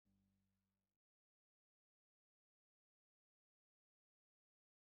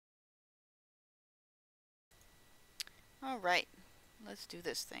Alright, let's do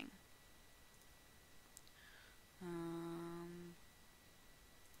this thing.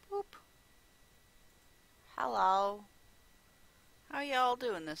 Boop. Hello. How y'all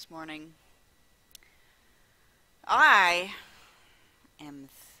doing this morning? I am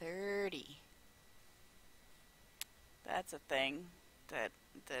 30. That's a thing. That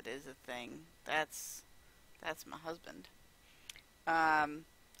is a thing. That's my husband. I'm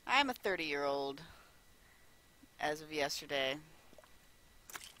a 30-year-old as of yesterday.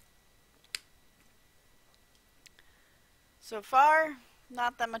 So far,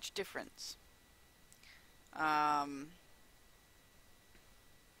 not that much difference. Yeah,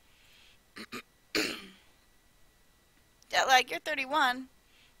 like, you're 31.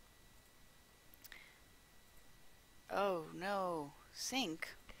 Oh, no. Sync.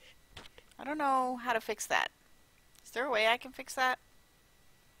 I don't know how to fix that. Is there a way I can fix that?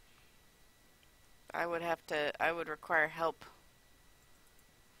 I would require help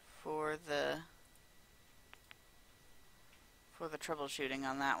for the troubleshooting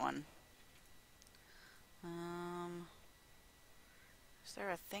on that one. Is there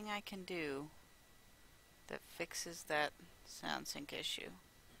a thing I can do that fixes that sound sync issue?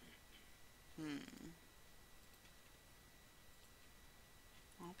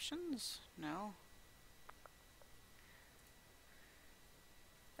 Options? No.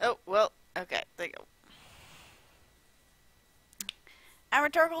 Oh, well, okay, there you go. I'm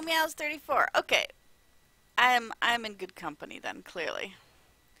Rhetorical Meows 34. Okay. I'm in good company then, clearly.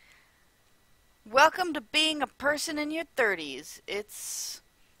 Welcome to being a person in your 30s. It's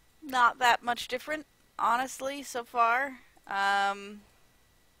not that much different, honestly, so far.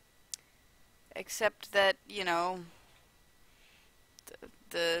 Except that, you know,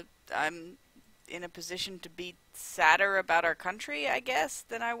 I'm in a position to be sadder about our country, I guess,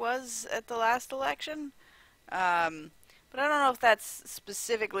 than I was at the last election. But I don't know if that's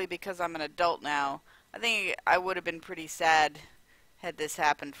specifically because I'm an adult now. I think I would have been pretty sad had this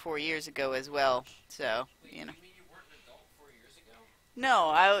happened 4 years ago as well. So, Wait, you know. you mean you weren't an adult 4 years ago?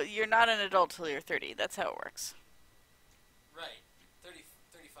 No, you're not an adult till you're 30. That's how it works. Right. 30,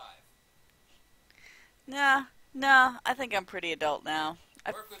 35. Nah, I think I'm pretty adult now.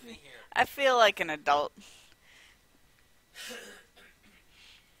 Work with me here. I feel like an adult.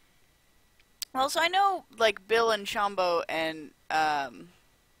 Also, I know, like, Bill and Shambo and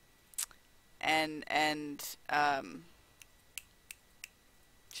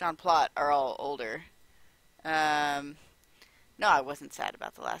Sean Plott are all older. No, I wasn't sad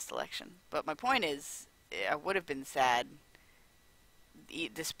about the last election. But my point is, I would have been sad,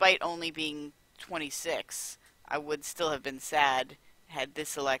 despite only being 26. I would still have been sad had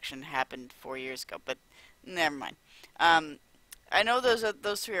this election happened 4 years ago. But never mind. I know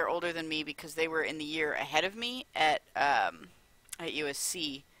those three are older than me because they were in the year ahead of me at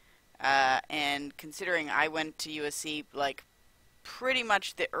USC. And considering I went to USC, like, pretty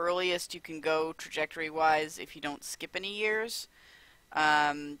much the earliest you can go trajectory-wise if you don't skip any years.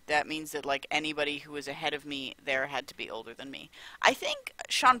 That means that, like, anybody who was ahead of me there had to be older than me. I think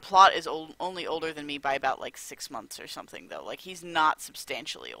Sean Plott is only older than me by about, like, 6 months or something, though. Like, he's not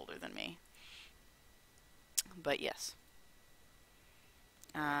substantially older than me. But, yes.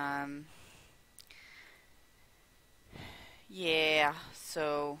 Yeah,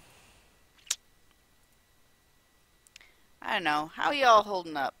 so I don't know. How y'all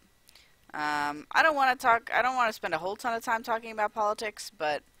holding up? I don't want to spend a whole ton of time talking about politics,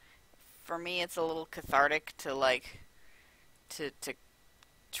 but for me it's a little cathartic to, like, to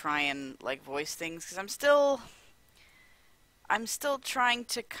try and, like, voice things, because I'm still trying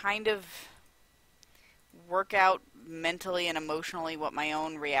to kind of work out mentally and emotionally what my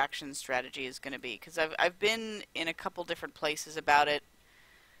own reaction strategy is going to be, because I've been in a couple different places about it,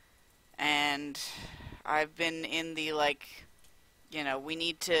 and I've been in the, like, you know, we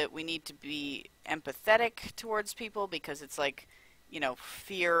need to be empathetic towards people, because it's like, you know,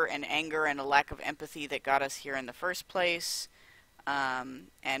 fear and anger and a lack of empathy that got us here in the first place.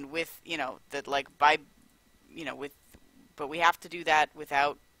 And with, you know, that, like, by, you know, but we have to do that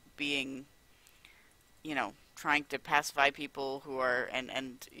without being, you know, trying to pacify people who are,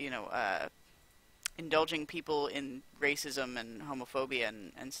 and you know, indulging people in racism and homophobia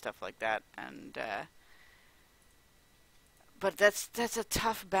and stuff like that. And but that's a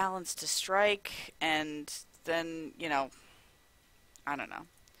tough balance to strike. And then, you know, I don't know.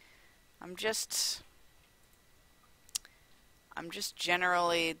 I'm just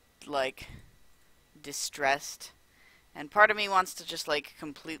generally, like, distressed. And part of me wants to just, like,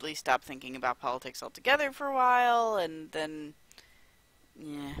 completely stop thinking about politics altogether for a while, and then,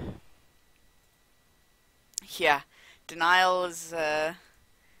 yeah. Yeah, denial is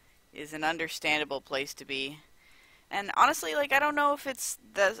an understandable place to be. And honestly, like, I don't know if it's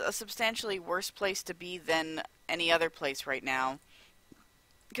a substantially worse place to be than any other place right now.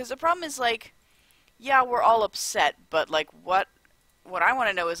 Because the problem is, like, yeah, we're all upset, but, like, what I want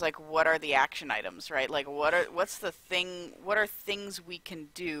to know is, like, what are the action items, right? Like, what are things we can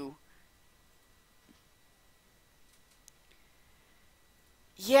do?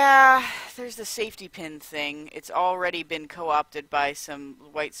 Yeah, there's the safety pin thing. It's already been co-opted by some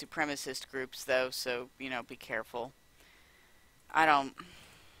white supremacist groups, though, so, be careful. I don't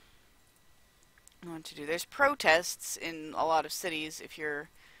know what to do. There's protests in a lot of cities if you're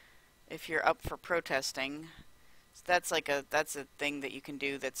up for protesting. So that's a thing that you can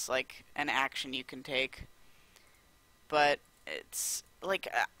do, that's like an action you can take. But it's like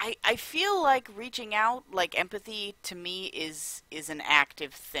I feel like reaching out, like empathy to me is an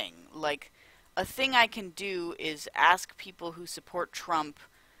active thing. Like a thing I can do is ask people who support Trump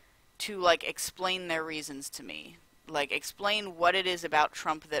to like explain their reasons to me. Like explain what it is about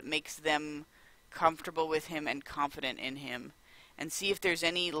Trump that makes them comfortable with him and confident in him, and see if there's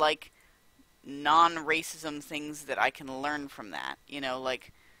any like non-racism things that I can learn from that.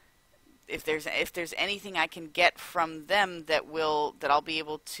 Like if there's anything I can get from them that I'll be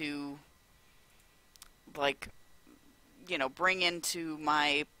able to like bring into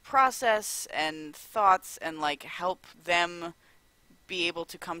my process and thoughts and like help them be able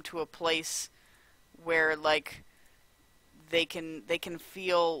to come to a place where like they can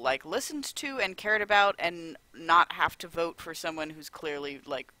feel like listened to and cared about and not have to vote for someone who's clearly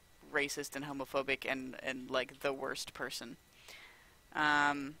like racist and homophobic and like the worst person.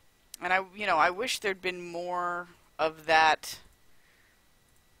 And I wish there'd been more of that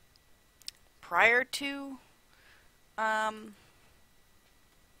prior to the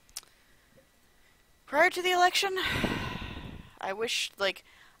election. I wish, like,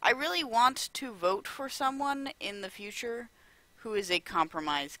 I really want to vote for someone in the future who is a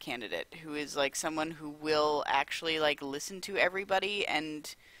compromise candidate, who is like someone who will actually like listen to everybody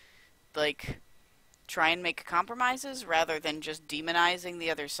and like try and make compromises rather than just demonizing the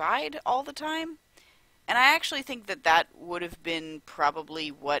other side all the time. And I actually think that would have been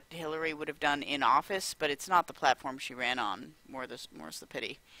probably what Hillary would have done in office, but it's not the platform she ran on. More's the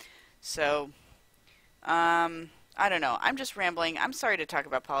pity. So, I don't know. I'm just rambling. I'm sorry to talk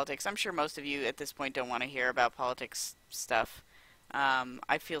about politics. I'm sure most of you at this point don't want to hear about politics stuff.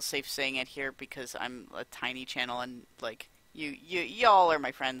 I feel safe saying it here because I'm a tiny channel and like y'all are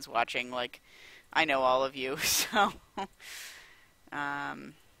my friends watching. Like I know all of you, so.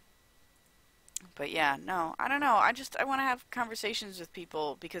 But yeah, no, I don't know. I want to have conversations with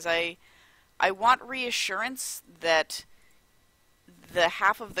people because I want reassurance that the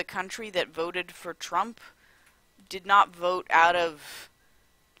half of the country that voted for Trump did not vote out of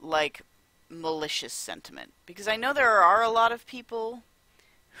like malicious sentiment, because I know there are a lot of people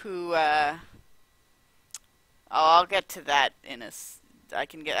who I'll get to that in I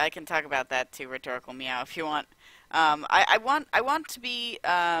can talk about that too, rhetorical meow, if you want. I want to be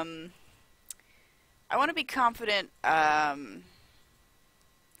confident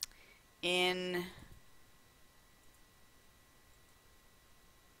in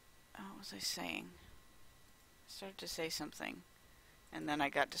what was I saying? I started to say something and then I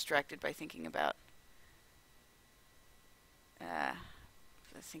got distracted by thinking about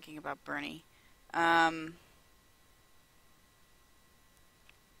Bernie. I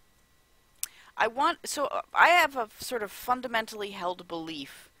have a sort of fundamentally held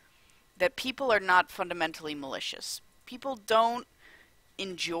belief that people are not fundamentally malicious. People don't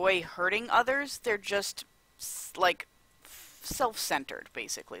enjoy hurting others. They're just like self-centered,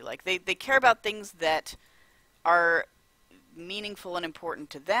 basically. Like they care about things that are meaningful and important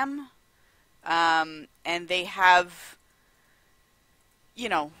to them, and they have,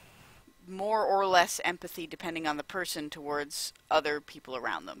 more or less empathy depending on the person towards other people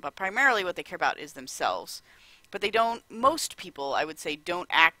around them. But primarily what they care about is themselves. But most people, I would say, don't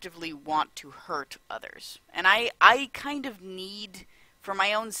actively want to hurt others. And I kind of need, for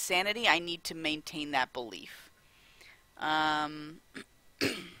my own sanity, I need to maintain that belief.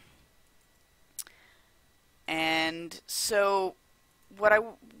 And so what I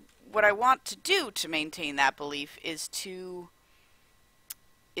want to do to maintain that belief is to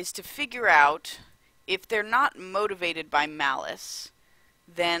figure out, if they're not motivated by malice,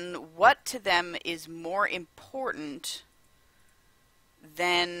 then what to them is more important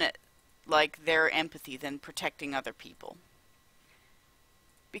than like their empathy, than protecting other people.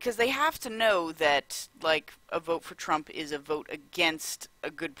 Because they have to know that like a vote for Trump is a vote against a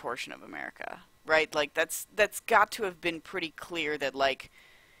good portion of America. right? Like that's got to have been pretty clear that like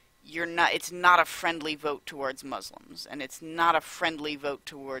you're not it's not a friendly vote towards Muslims and it's not a friendly vote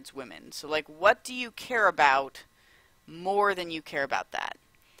towards women. So like what do you care about more than you care about that?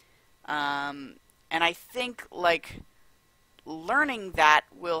 And I think like learning that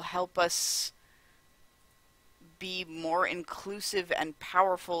will help us be more inclusive and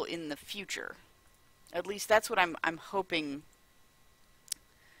powerful in the future. At least that's what I'm hoping.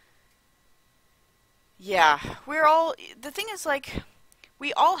 Yeah, we're all the thing is like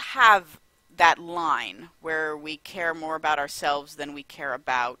we all have that line where we care more about ourselves than we care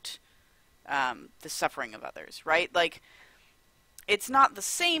about the suffering of others, right? Like it's not the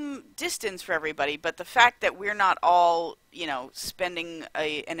same distance for everybody, but the fact that we're not all, you know, spending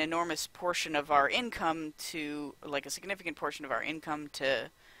an enormous portion of our income to, like a significant portion of our income to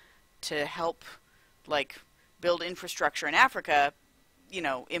help, like, build infrastructure in Africa, you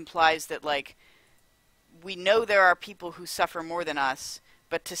know, implies that, like, we know there are people who suffer more than us,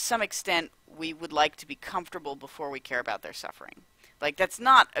 but to some extent we would like to be comfortable before we care about their suffering. Like, that's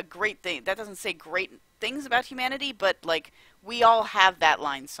not a great thing. That doesn't say great things about humanity, but, like, we all have that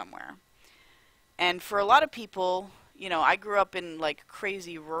line somewhere. And for a lot of people, you know, I grew up in, like,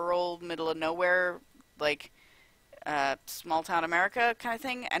 crazy rural, middle of nowhere, like, small town America kind of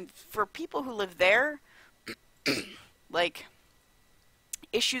thing. And for people who live there, like,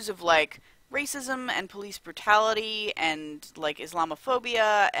 issues of, like, racism and police brutality and, like,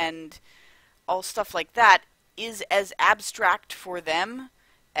 Islamophobia and all stuff like that is as abstract for them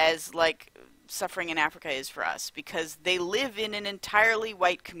as, like, suffering in Africa is for us, because they live in an entirely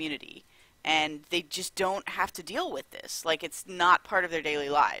white community and they just don't have to deal with this. Like, it's not part of their daily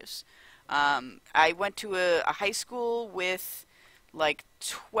lives. I went to a high school with like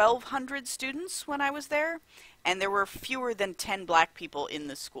 1,200 students when I was there, and there were fewer than 10 black people in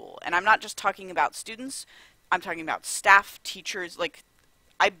the school. And I'm not just talking about students, I'm talking about staff, teachers. Like,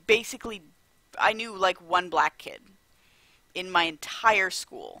 I knew like one black kid in my entire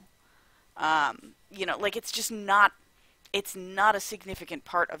school. You know, like it's not a significant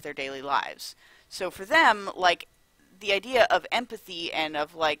part of their daily lives. So for them, like, the idea of empathy and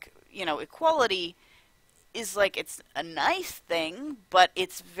of, like, you know, equality is like, it's a nice thing, but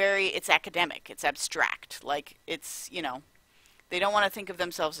it's academic, it's abstract. Like, it's, you know, they don't want to think of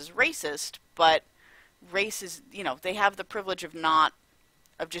themselves as racist, but race is, you know, they have the privilege of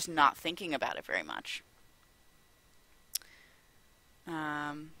just not thinking about it very much.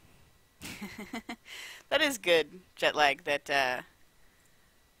 That is good, jet lag, that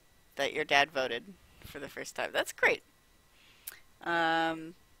your dad voted for the first time. That's great.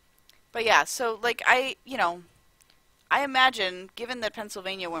 But yeah, so like I imagine, given that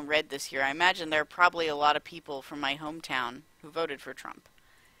Pennsylvania went red this year, I imagine there are probably a lot of people from my hometown who voted for Trump.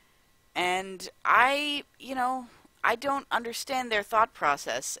 And I don't understand their thought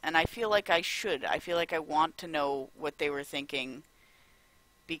process, and I feel like I should. I feel like I want to know what they were thinking,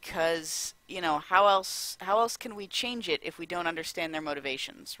 because, you know, how else can we change it if we don't understand their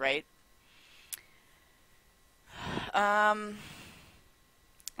motivations, right? Um,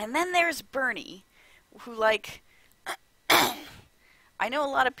 and then there's Bernie, who, like, I know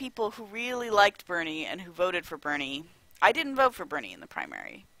a lot of people who really liked Bernie and who voted for Bernie. I didn't vote for Bernie in the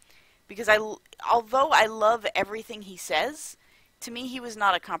primary because although I love everything he says, to me he was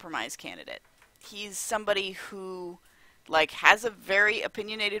not a compromise candidate. He's somebody who, like, has a very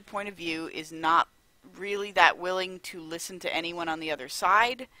opinionated point of view, is not really that willing to listen to anyone on the other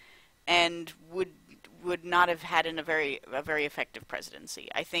side, and would not have had a very effective presidency.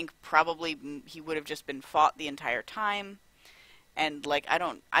 I think probably he would have just been fought the entire time, and, like, I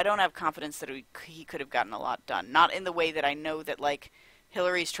don't have confidence that he could have gotten a lot done. Not in the way that I know that, like,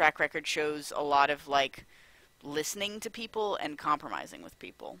 Hillary's track record shows a lot of, like, listening to people and compromising with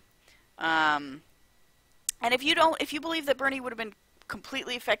people. And if you believe that Bernie would have been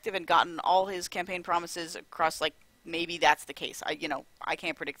completely effective and gotten all his campaign promises across, like, maybe that's the case. I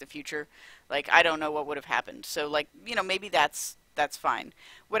can't predict the future. Like, I don't know what would have happened. So, like, maybe that's fine.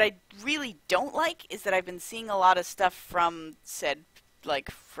 What I really don't like is that I've been seeing a lot of stuff from said,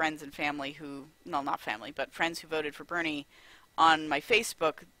 like, friends and family who, no, not family, but friends who voted for Bernie on my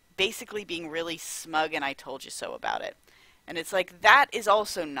Facebook, basically being really smug and I told you so about it. And it's like, that is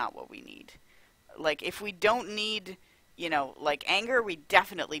also not what we need. Like, if we don't need, like, anger, we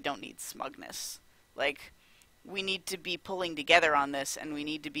definitely don't need smugness. Like, we need to be pulling together on this, and we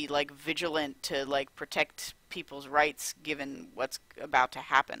need to be, like, vigilant to, like, protect people's rights given what's about to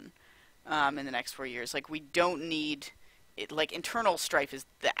happen in the next 4 years. Like, we don't need it. Like, internal strife is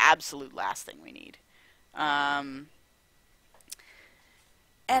the absolute last thing we need.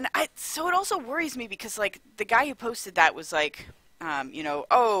 And so it also worries me because like the guy who posted that was like,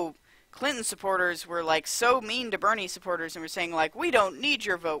 oh, Clinton supporters were like so mean to Bernie supporters and were saying like, we don't need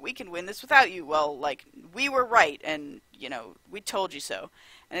your vote, we can win this without you. Well, like we were right, and we told you so.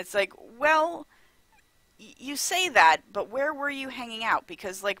 And it's like, well, you say that, but where were you hanging out?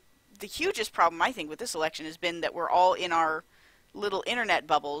 Because like the hugest problem I think with this election has been that we're all in our little internet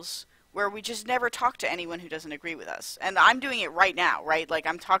bubbles where we just never talk to anyone who doesn't agree with us. And I'm doing it right now, right? Like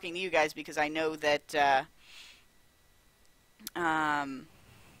I'm talking to you guys because I know that um,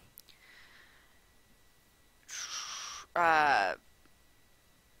 uh,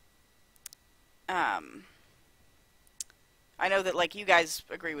 um, I know that like you guys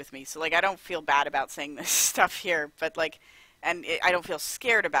agree with me, so like I don't feel bad about saying this stuff here, but like, I don't feel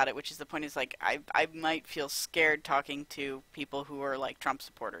scared about it, which is the point. Is like I might feel scared talking to people who are like Trump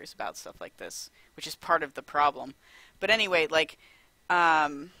supporters about stuff like this, which is part of the problem. But anyway, like,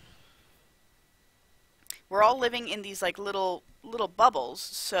 we're all living in these like little bubbles,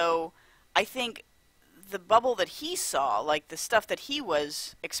 so I think the bubble that he saw, like the stuff that he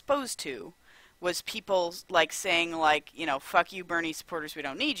was exposed to, was people like saying like, fuck you Bernie supporters, we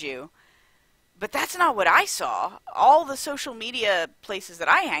don't need you. But that's not what I saw. All the social media places that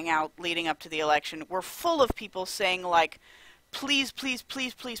I hang out leading up to the election were full of people saying like, please, please,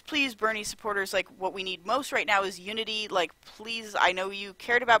 please, please, please, Bernie supporters, like what we need most right now is unity. Like, please, I know you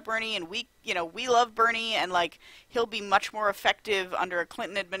cared about Bernie and we love Bernie and like he'll be much more effective under a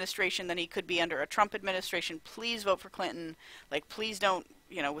Clinton administration than he could be under a Trump administration. Please vote for Clinton. Like, please don't,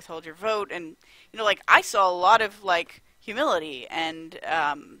 withhold your vote. And, like I saw a lot of like humility and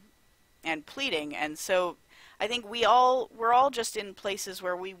pleading. And so I think we're all just in places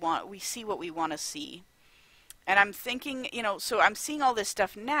where we see what we want to see. And I'm thinking, so I'm seeing all this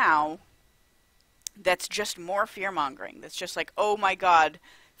stuff now that's just more fear-mongering. That's just like, oh my God,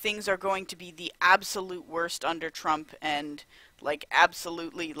 things are going to be the absolute worst under Trump, and like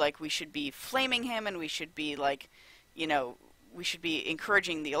absolutely like we should be flaming him, and we should be like, we should be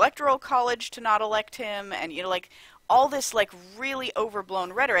encouraging the Electoral College to not elect him, and like all this like really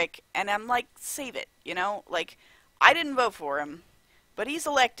overblown rhetoric. And I'm like, save it, like I didn't vote for him, but he's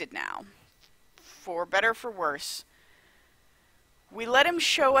elected now. For better, for worse. We let him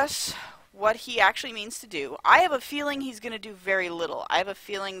show us what he actually means to do. I have a feeling he's going to do very little. I have a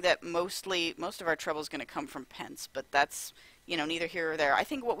feeling that most of our trouble is going to come from Pence, but that's, neither here or there. I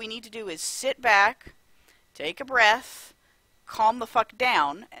think what we need to do is sit back, take a breath, calm the fuck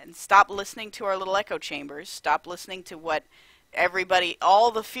down, and stop listening to our little echo chambers. Stop listening to what all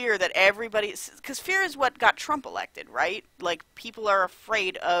the fear that everybody, because fear is what got Trump elected, right? Like, people are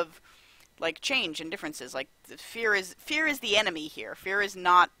afraid of like change and differences. Like fear is the enemy here. Fear is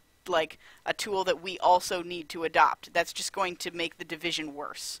not like a tool that we also need to adopt. That's just going to make the division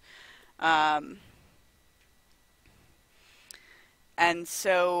worse. And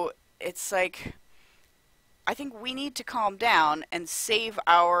so it's like, I think we need to calm down and save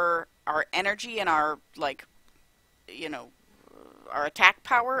our energy and our like, our attack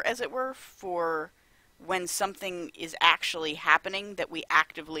power, as it were, for when something is actually happening that we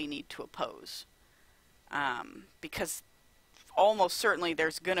actively need to oppose. Because almost certainly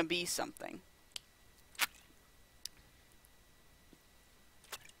there's going to be something.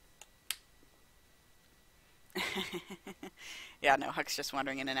 Yeah, no, Huck's just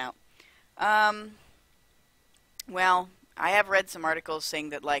wandering in and out. Well, I have read some articles saying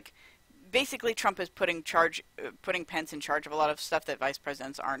that, like, basically Trump is putting Pence in charge of a lot of stuff that vice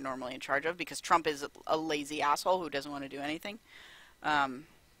presidents aren't normally in charge of, because Trump is a lazy asshole who doesn't want to do anything. I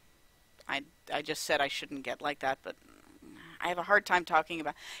just said I shouldn't get like that, but I have a hard time talking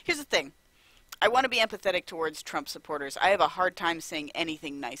about... Here's the thing. I want to be empathetic towards Trump supporters. I have a hard time saying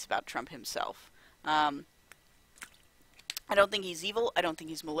anything nice about Trump himself. I don't think he's evil. I don't think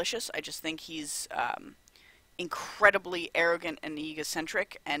he's malicious. I just think he's incredibly arrogant and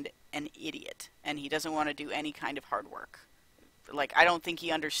egocentric and an idiot. And he doesn't want to do any kind of hard work. Like, I don't think he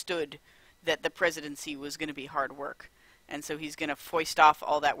understood that the presidency was going to be hard work. And so he's going to foist off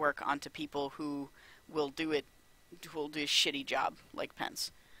all that work onto people who will do a shitty job, like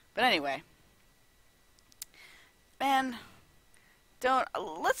Pence. But anyway, man,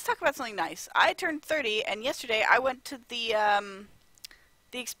 let's talk about something nice. I turned 30, and yesterday I went to the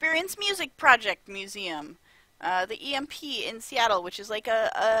Experience Music Project Museum, the EMP in Seattle, which is like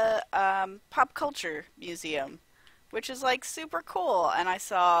a pop culture museum, which is like super cool. And I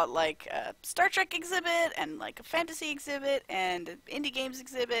saw like a Star Trek exhibit, and like a fantasy exhibit, and an indie games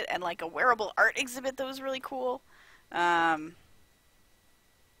exhibit, and like a wearable art exhibit that was really cool. And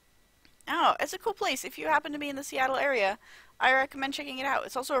Oh, it's a cool place. If you happen to be in the Seattle area, I recommend checking it out.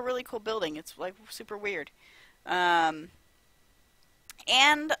 It's also a really cool building. It's like super weird. Um,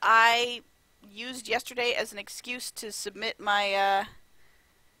 and I used yesterday as an excuse to submit my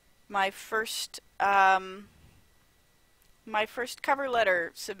first cover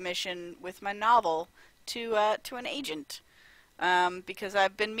letter submission with my novel to an agent, because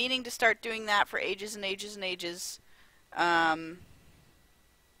I've been meaning to start doing that for ages and ages and ages. Um,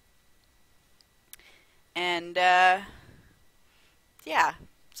 and yeah,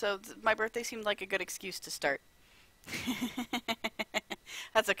 so my birthday seemed like a good excuse to start.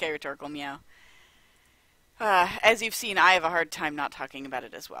 That's okay, rhetorical meow. As you've seen, I have a hard time not talking about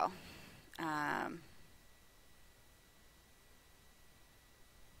it as well. Um,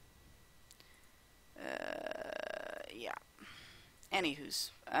 yeah.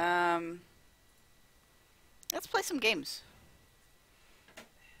 Anywho's. Let's play some games.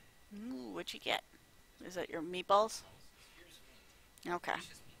 Ooh, what'd you get? Is that your meatballs? Okay.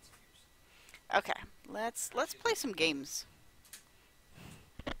 Okay. Let's play some games.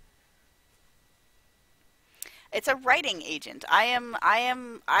 It's a writing agent. I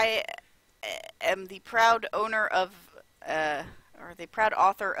am the proud owner of or the proud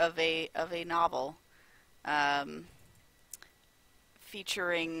author of a novel, um,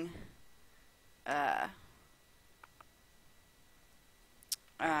 featuring uh,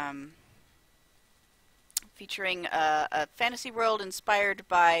 um, featuring a fantasy world inspired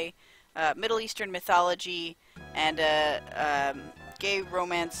by Middle Eastern mythology and a gay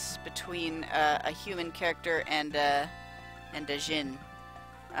romance between a human character and a jinn,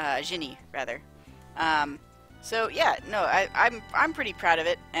 jinni rather. So yeah, no, I'm pretty proud of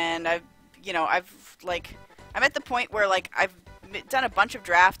it, and I'm at the point where like I've done a bunch of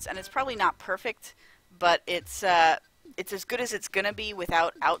drafts, and it's probably not perfect, but it's as good as it's gonna be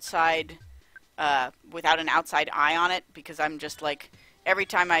without an outside eye on it, because I'm just like, every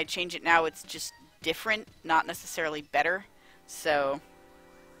time I change it now, it's just different, not necessarily better. So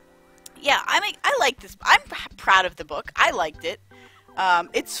yeah, I like this. I'm proud of the book. I liked it.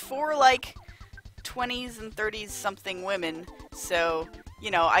 It's for like 20s and 30s something women, so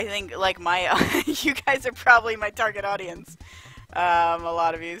I think like you guys are probably my target audience, a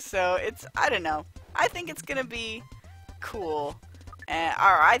lot of you. So I don't know. I think it's gonna be cool,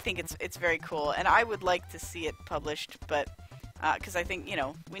 or I think it's very cool, and I would like to see it published, but because I think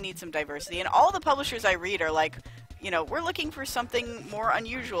we need some diversity, and all the publishers I read are like, we're looking for something more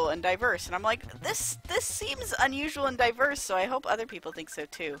unusual and diverse, and I'm like, this seems unusual and diverse, so I hope other people think so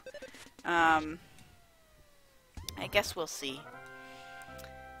too. I guess we'll see.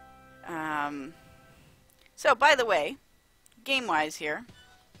 So, by the way, game-wise here,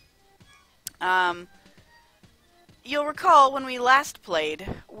 you'll recall when we last played,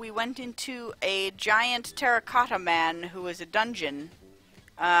 we went into a giant terracotta man who was a dungeon,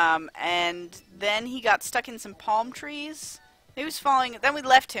 and then he got stuck in some palm trees. He was falling, then we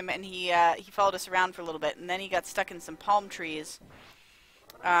left him, and he followed us around for a little bit, and then he got stuck in some palm trees,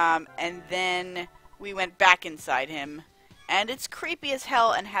 and then we went back inside him, and it's creepy as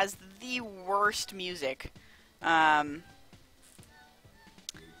hell and has the worst music.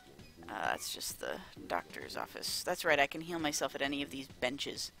 That's just the doctor's office. That's right, I can heal myself at any of these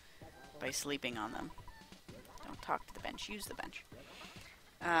benches by sleeping on them. Don't talk to the bench, use the bench.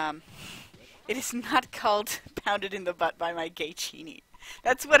 It is not called Pounded in the Butt by My Gay Genie.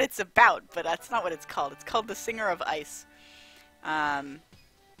 That's what it's about, but that's not what it's called. It's called The Singer of Ice.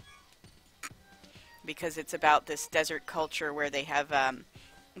 Because it's about this desert culture where they have,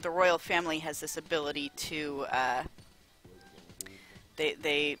 the royal family has this ability to,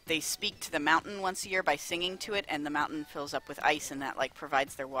 they speak to the mountain once a year by singing to it, and the mountain fills up with ice, and that like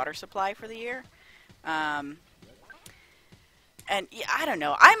provides their water supply for the year. And yeah, I don't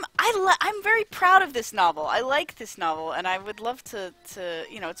know. I'm very proud of this novel. I like this novel, and I would love to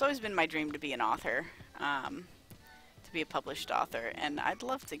it's always been my dream to be an author, to be a published author, and I'd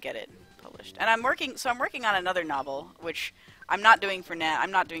love to get it published. And I'm working on another novel, which I'm not doing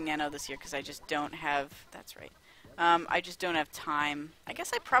I'm not doing Nano this year because I just don't have. That's right. I just don't have time. I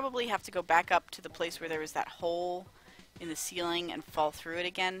guess I probably have to go back up to the place where there was that hole in the ceiling and fall through it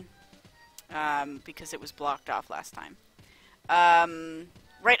again, because it was blocked off last time.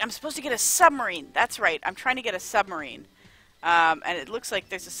 Right, I'm supposed to get a submarine. That's right, I'm trying to get a submarine. And it looks like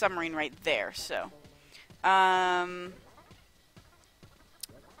there's a submarine right there, so.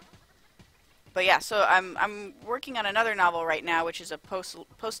 But yeah, so I'm working on another novel right now, which is a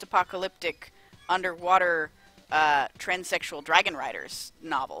post-apocalyptic underwater transsexual dragon riders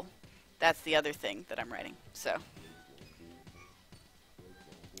novel. That's the other thing that I'm writing. So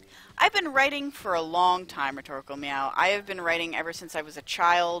I've been writing for a long time, Rhetorical Meow. I have been writing ever since I was a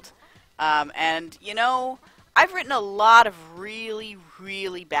child. And, you know, I've written a lot of really,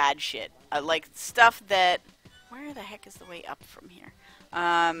 really bad shit. Like, stuff that... Where the heck is the way up from here?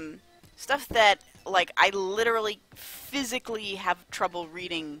 Stuff that, like, I literally physically have trouble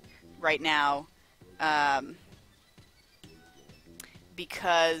reading right now.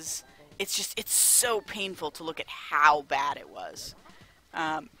 Because it's so painful to look at how bad it was.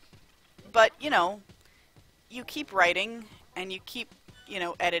 But, you know, you keep writing, and you keep, you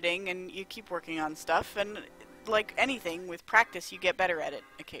know, editing, and you keep working on stuff, and like anything, with practice, you get better at it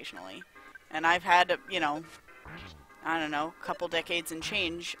occasionally. And I've had, you know, I don't know, a couple decades and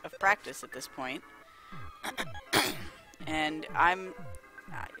change of practice at this point. And I'm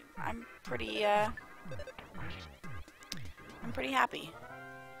pretty happy.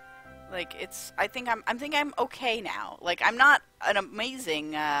 Like, it's, I think I'm okay now. Like, I'm not an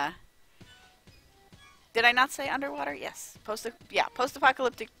amazing, did I not say underwater? Yes.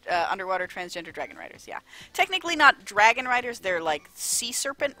 Post-apocalyptic underwater transgender dragon riders, yeah. Technically not dragon riders, they're like sea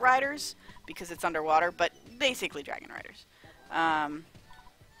serpent riders, because it's underwater, but basically dragon riders.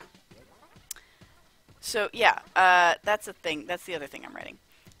 So, yeah, that's a thing, that's the other thing I'm writing.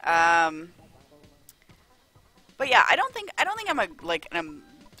 But yeah, I don't think I'm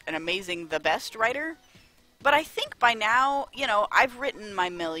an amazing, the best writer, but I think by now, you know, I've done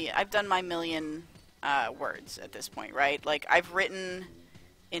my million words at this point, right? Like, I've written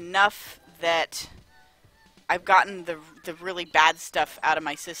enough that I've gotten the really bad stuff out of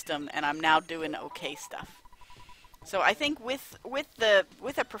my system, and I'm now doing okay stuff. So I think with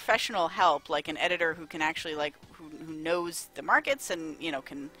a professional help, like an editor who can actually, like, who knows the markets and, you know,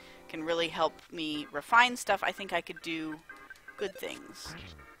 can really help me refine stuff, I think I could do good things.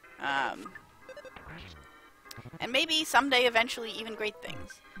 And maybe someday, eventually, even great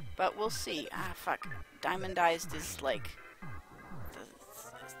things. But we'll see. Ah, fuck. Diamondized is, like...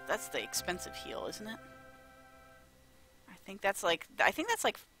 That's the expensive heal, isn't it? I think that's like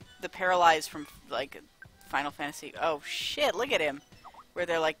the paralyzed from, like, Final Fantasy. Oh, shit, look at him. Where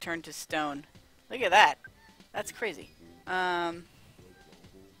they're, like, turned to stone. Look at that. That's crazy.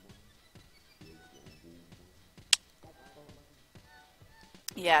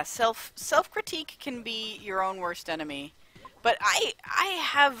 Yeah, self-critique can be your own worst enemy. But I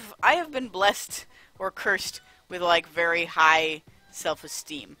have been blessed or cursed with, like, very high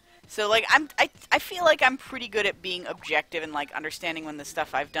self-esteem. So, like, I feel like I'm pretty good at being objective and, like, understanding when the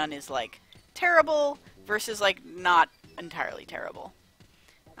stuff I've done is, like, terrible versus, like, not entirely terrible.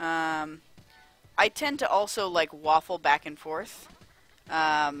 I tend to also, like, waffle back and forth.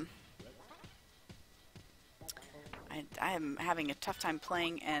 I am having a tough time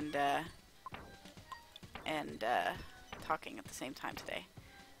playing and talking at the same time today.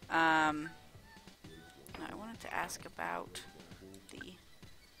 I wanted to ask about the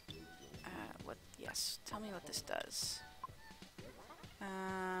yes, tell me what this does.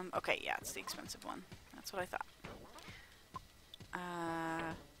 Okay, yeah, it's the expensive one. That's what I thought.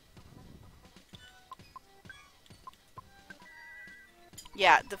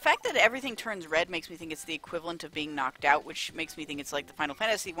 Yeah, the fact that everything turns red makes me think it's the equivalent of being knocked out, which makes me think it's like the Final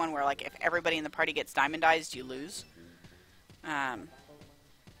Fantasy one where, like, if everybody in the party gets diamondized, you lose.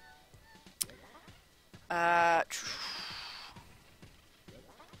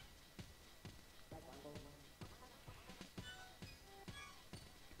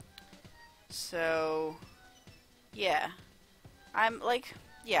 So, yeah. I'm, like,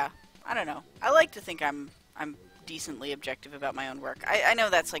 yeah, I don't know. I like to think I'm decently objective about my own work. I know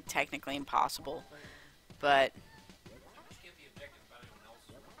that's, like, technically impossible, but...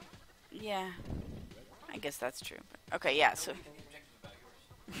 Yeah, I guess that's true. But, okay, yeah, so...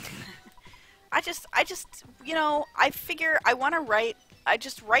 I just, you know, I figure I want to write, I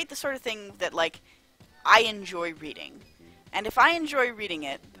just write the sort of thing that, like, I enjoy reading. And if I enjoy reading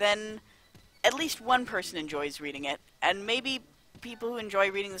it, then at least one person enjoys reading it, and maybe people who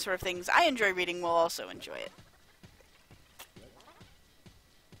enjoy reading the sort of things I enjoy reading will also enjoy it.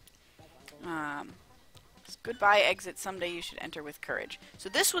 Goodbye, exit. Someday you should enter with courage. So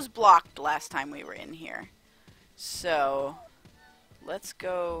this was blocked last time we were in here. So, let's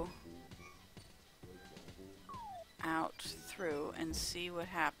go out through and see what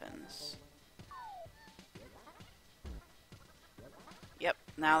happens. Yep,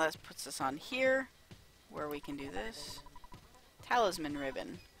 now that puts us on here, where we can do this. Talisman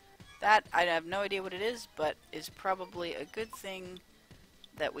ribbon. That, I have no idea what it is, but is probably a good thing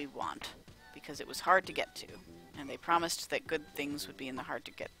that we want, because it was hard to get to, and they promised that good things would be in the hard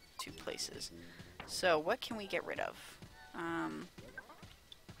to get to places. So, what can we get rid of?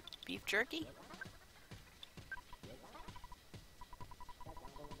 beef jerky?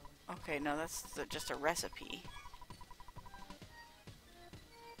 Okay, no, that's just a recipe.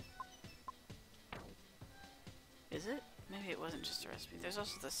 Is it? Maybe it wasn't just a recipe. There's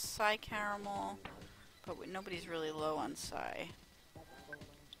also the Psy caramel, but nobody's really low on Psy.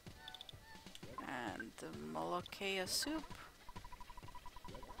 And the Molokea soup.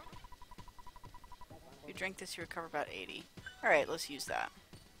 You drink this, you recover about 80. Alright, let's use that.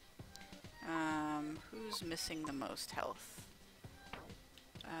 Who's missing the most health?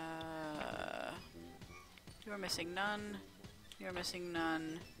 You are missing none. You are missing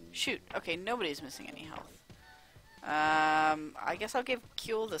none. Shoot. Okay, nobody's missing any health. I guess I'll give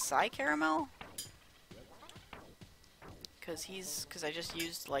Kuehl the Psy caramel. Cause I just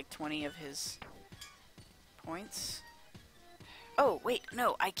used like 20 of his points. Oh, wait,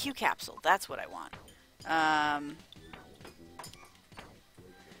 no, IQ capsule. That's what I want.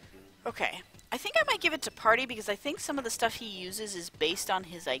 Okay. I think I might give it to Party because I think some of the stuff he uses is based on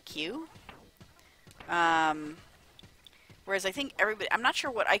his IQ. Whereas I think everybody... I'm not sure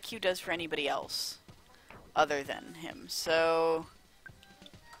what IQ does for anybody else other than him. So...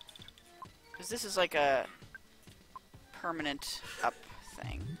 Because this is like a permanent up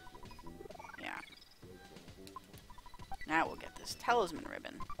thing. Yeah. Now we'll get this talisman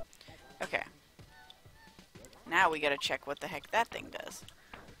ribbon. Okay. Now we gotta check what the heck that thing does.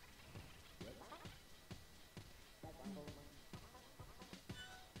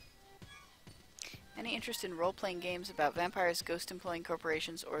 Any interest in role-playing games about vampires, ghost-employing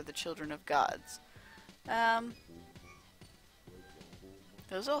corporations, or the children of gods?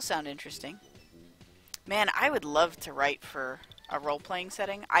 Those all sound interesting. Man, I would love to write for a role-playing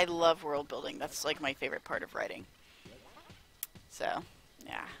setting. I love world building. That's like my favorite part of writing. So,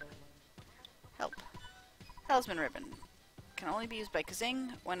 yeah. Help. Talisman ribbon. Can only be used by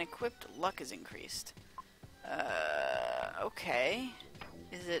Kazing. When equipped, luck is increased. Okay.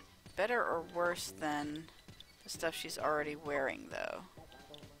 Is it better or worse than the stuff she's already wearing, though?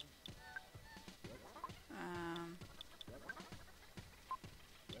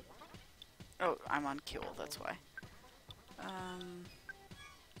 Oh, I'm on Kuehl, that's why.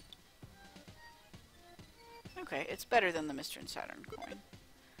 Okay, it's better than the Mr. and Saturn coin.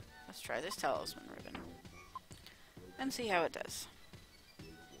 Let's try this talisman ribbon. And see how it does.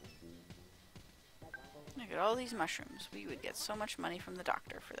 Look at all these mushrooms. We would get so much money from the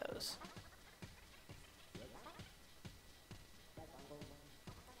doctor for those.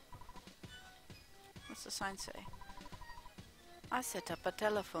 What's the sign say? I set up a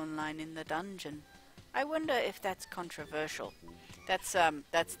telephone line in the dungeon. I wonder if that's controversial. That's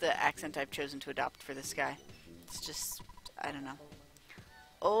the accent I've chosen to adopt for this guy. It's just, I don't know.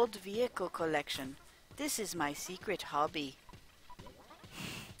 Old vehicle collection. This is my secret hobby.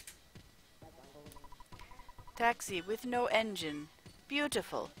 Taxi with no engine.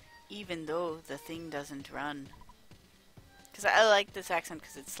 Beautiful, even though the thing doesn't run. Because I like this accent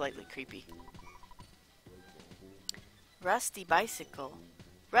because it's slightly creepy. Rusty bicycle.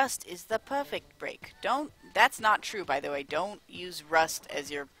 Rust is the perfect brake. That's not true, by the way. Don't use rust as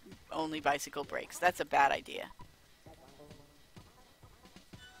your only bicycle brakes. That's a bad idea.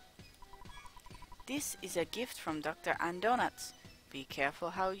 This is a gift from Dr. Andonuts. Be careful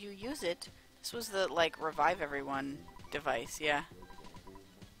how you use it. This was the, like, revive everyone device, yeah.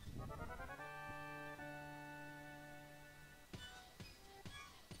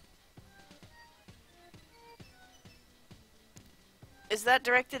 Is that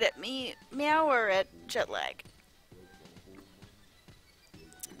directed at me, Meow, or at Jetlag?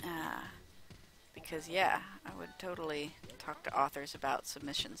 Because, yeah, I would totally talk to authors about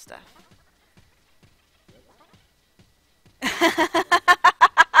submission stuff.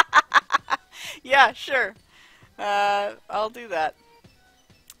 Yeah, sure. I'll do that.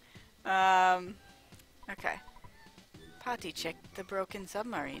 Okay. Potty checked the broken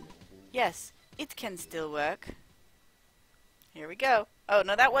submarine. Yes, it can still work. Here we go. Oh,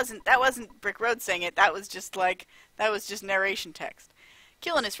 no, that wasn't Brick Road saying it. That was just narration text.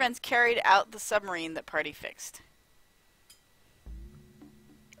 Kuehl and his friends carried out the submarine that Party fixed.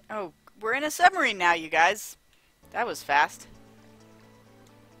 Oh, we're in a submarine now, you guys. That was fast.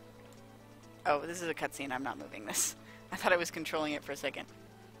 Oh, this is a cutscene. I'm not moving this. I thought I was controlling it for a second.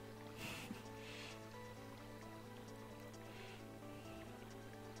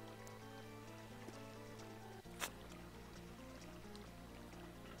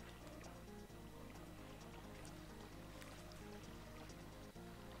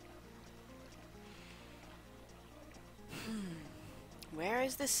 Where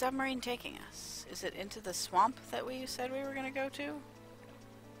is this submarine taking us? Is it into the swamp that we said we were going to go to?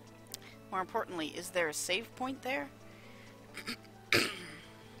 More importantly, is there a save point there?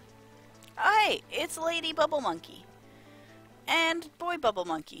 Hi, it's Lady Bubble Monkey. And Boy Bubble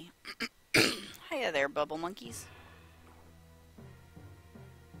Monkey. Hiya there, Bubble Monkeys.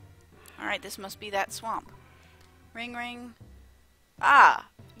 Alright, this must be that swamp. Ring ring. Ah,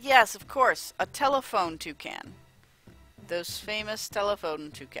 yes, of course, a telephone toucan. Those famous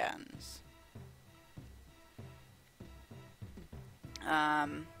telephone toucans.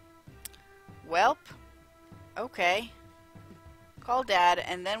 Welp. Okay. Call Dad,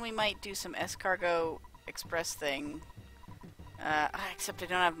 and then we might do some escargot express thing. Except I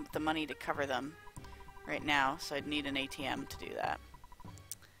don't have the money to cover them right now, so I'd need an ATM to do that.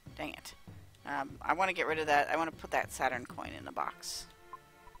 Dang it. I want to get rid of that. I want to put that Saturn coin in the box.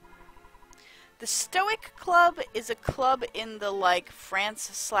 The Stoic Club is a club in the, like,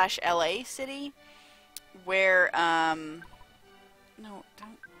 France/LA city where, no,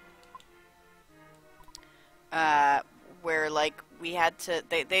 don't. Where, like, we had to,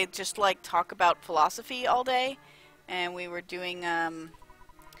 they just, like, talk about philosophy all day, and we were doing,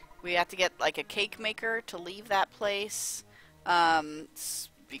 we had to get, like, a cake maker to leave that place,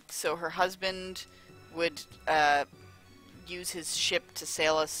 so her husband would, use his ship to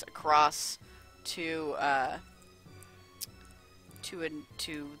sail us across to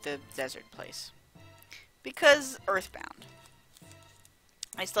the desert place. Because EarthBound.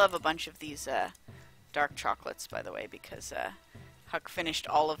 I still have a bunch of these, dark chocolates, by the way, because Huck finished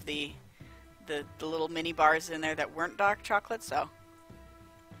all of the little mini bars in there that weren't dark chocolate, so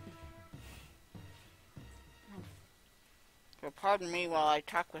pardon me while I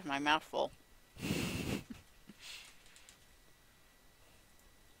talk with my mouth full.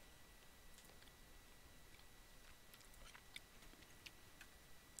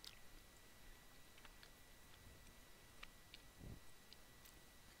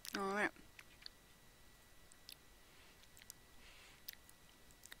 Alright.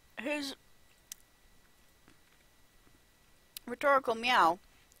 His rhetorical meow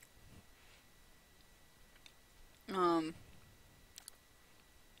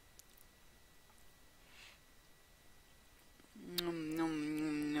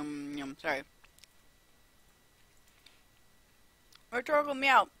sorry. Rhetorical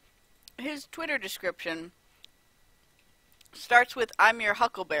meow. His Twitter description starts with "I'm your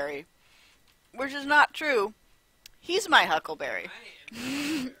Huckleberry," which is not true. He's my Huckleberry.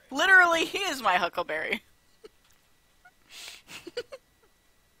 Literally, he is my Huckleberry.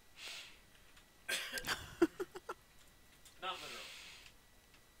 Not literal.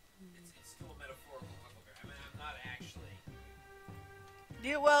 It's still a metaphorical Huckleberry. I mean, I'm not actually.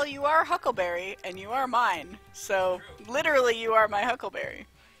 Well, you are Huckleberry, and you are mine. So, True. literally, you are my Huckleberry.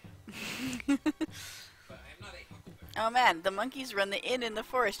 But I am not a Huckleberry. Oh man, the monkeys run the inn in the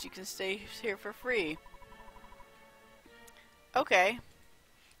forest. You can stay here for free. Okay.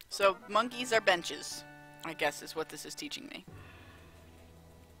 So, monkeys are benches, I guess is what this is teaching me.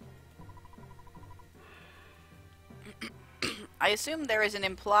 I assume there is an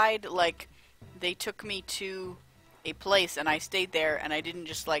implied, like, they took me to a place and I stayed there and I didn't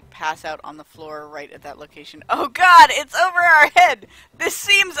just, like, pass out on the floor right at that location. Oh god, it's over our head! This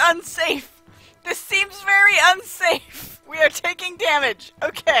seems unsafe! This seems very unsafe! We are taking damage!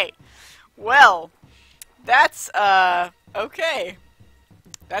 Okay. Well, that's, okay.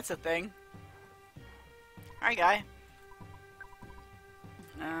 That's a thing. Hi, guy.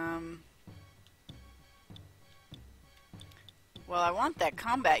 Well, I want that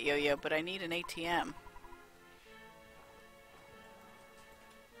combat yo-yo, but I need an ATM.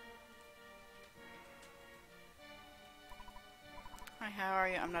 Hi, how are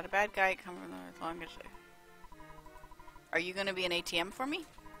you? I'm not a bad guy. Come from as long as I... Are you going to be an ATM for me?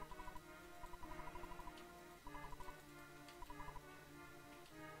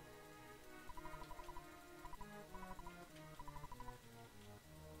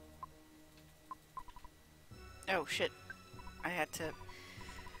 Oh, shit. I had to...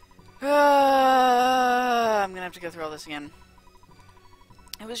 I'm gonna have to go through all this again.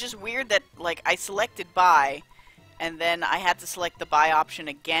 It was just weird that, like, I selected buy, and then I had to select the buy option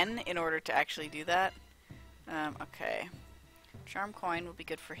again in order to actually do that. Okay. Charm coin will be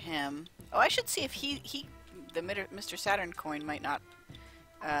good for him. Oh, I should see if the Mr. Saturn coin might not,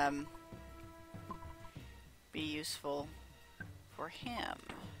 be useful for him.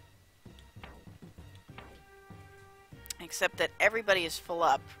 Except that everybody is full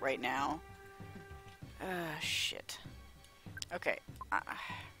up right now. Shit. Okay.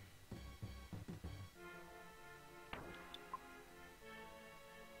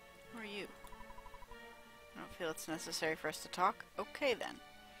 Who are you? I don't feel it's necessary for us to talk. Okay, then.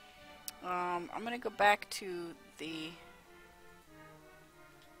 I'm gonna go back to the...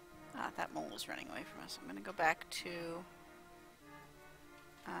 Ah, that mole was running away from us. I'm gonna go back to...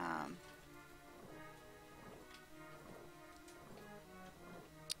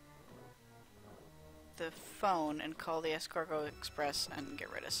 the phone and call the Escargot Express and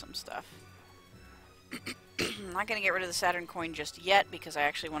get rid of some stuff. I'm not gonna get rid of the Saturn coin just yet because I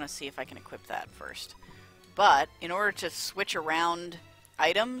actually want to see if I can equip that first. But in order to switch around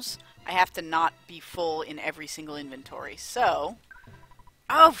items, I have to not be full in every single inventory. So,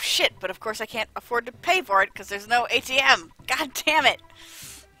 oh shit, but of course I can't afford to pay for it because there's no ATM. God damn it.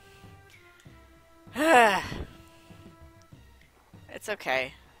 It's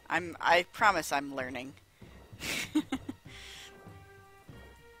okay. I promise I'm learning.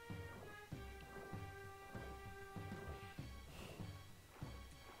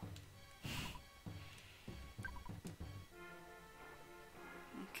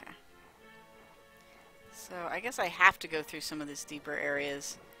 Okay. So I guess I have to go through some of these deeper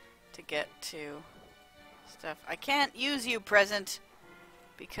areas to get to stuff. I can't use you, present,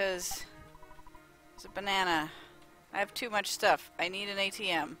 because it's a banana. I have too much stuff. I need an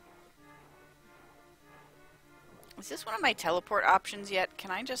ATM. Is this one of my teleport options yet?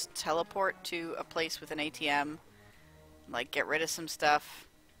 Can I just teleport to a place with an ATM? Like, get rid of some stuff?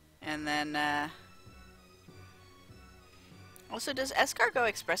 And then, Also, does Escargot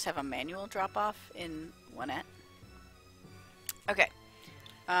Express have a manual drop-off in 1.8? Okay.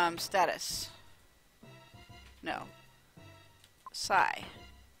 Status. No. Psi.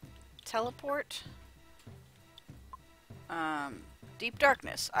 Teleport. Deep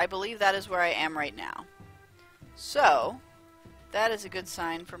darkness. I believe that is where I am right now. So, that is a good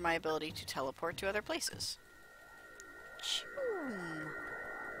sign for my ability to teleport to other places.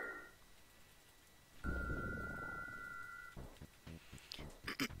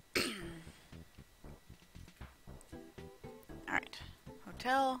 Alright.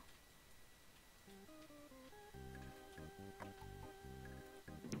 Hotel.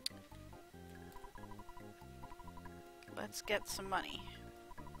 Let's get some money.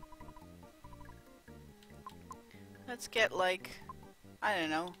 Let's get, like, I don't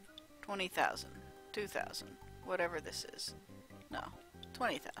know, 20,000, 2,000, whatever this is. No,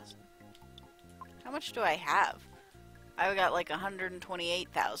 20,000. How much do I have? I've got like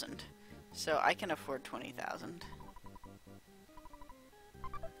 128,000, so I can afford 20,000.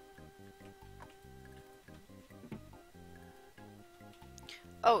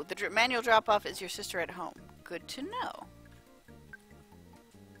 Oh, the manual drop-off is your sister at home. Good to know.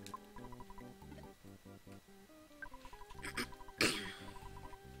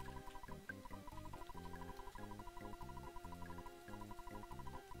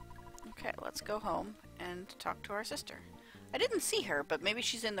 Okay, let's go home and talk to our sister. I didn't see her, but maybe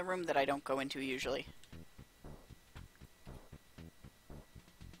she's in the room that I don't go into usually.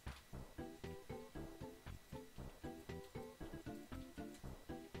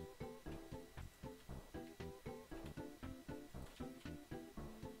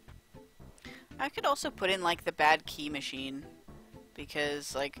 I could also put in, like, the bad key machine,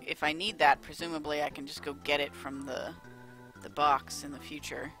 because, like, if I need that, presumably I can just go get it from the box in the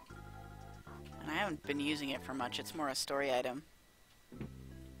future. And I haven't been using it for much, it's more a story item.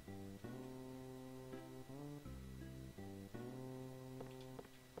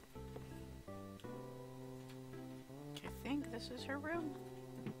 Do you think this is her room?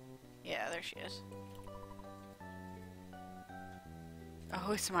 Yeah, there she is.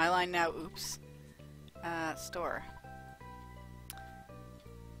 Oh, it's my line now, oops. Store.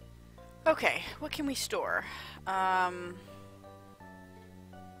 Okay, what can we store?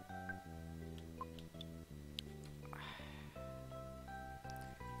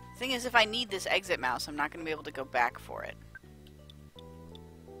 Thing is, if I need this exit mouse, I'm not going to be able to go back for it.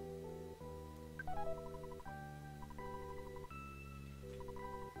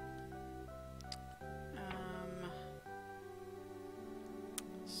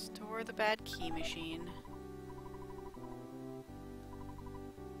 Store the bad key machine.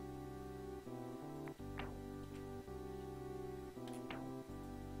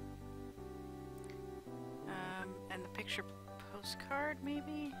 And the picture postcard,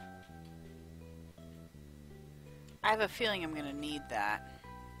 maybe? I have a feeling I'm gonna need that.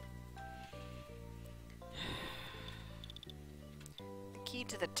 The key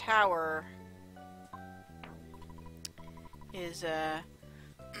to the tower is,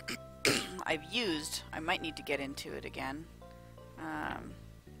 I've used. I might need to get into it again.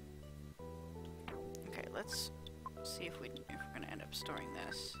 Okay, let's see if we're gonna end up storing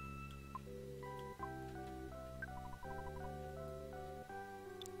this.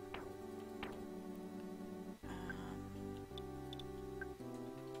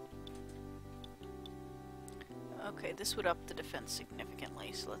 Okay, this would up the defense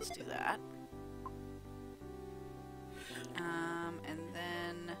significantly, so let's do that. And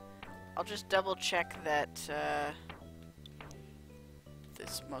then I'll just double check that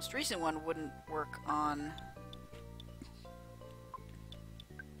this most recent one wouldn't work on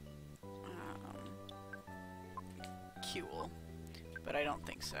Kuel, but I don't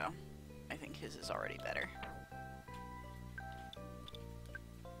think so. I think his is already better.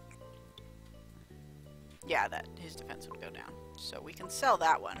 Yeah, that his defense would go down. So we can sell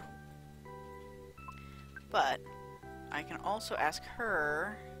that one. But I can also ask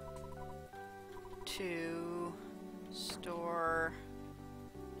her to store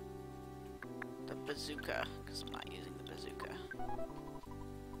the bazooka, because I'm not using the bazooka.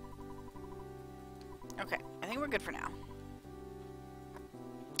 Okay, I think we're good for now.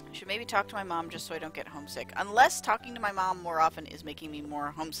 I should maybe talk to my mom just so I don't get homesick. Unless talking to my mom more often is making me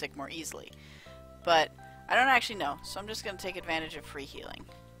more homesick more easily. But I don't actually know, so I'm just going to take advantage of free healing.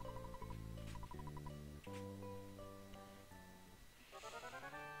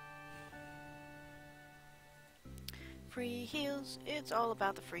 Free heals, it's all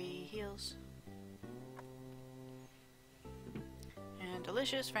about the free heals. And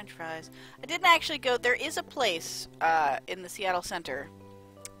delicious french fries. I didn't actually go, there is a place in the Seattle Center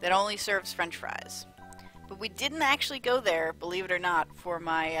that only serves french fries. But we didn't actually go there, believe it or not, for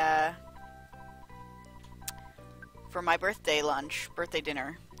my birthday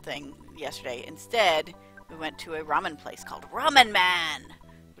dinner thing yesterday. Instead, we went to a ramen place called Ramen Man,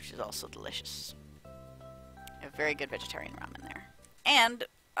 which is also delicious. A very good vegetarian ramen there. And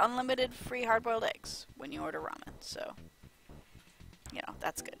unlimited free hard-boiled eggs when you order ramen, so, you know,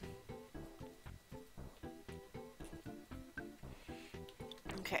 that's good.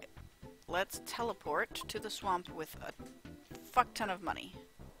 Okay, let's teleport to the swamp with a fuck ton of money.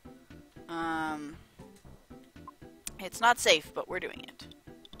 It's not safe, but we're doing it.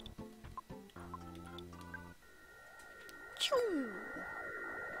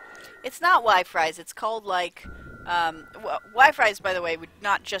 It's not Y-Fries, it's called like, Y-Fries, by the way, would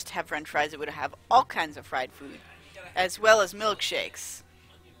not just have french fries, it would have all kinds of fried food, as well as milkshakes.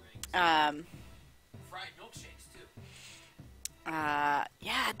 Fried milkshakes too.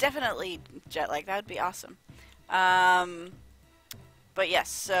 Yeah, definitely Jetlag, that would be awesome. But yes,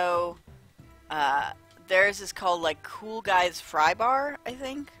 so, theirs is called, like, Cool Guys Fry Bar, I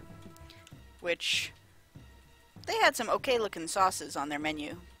think. Which, they had some okay-looking sauces on their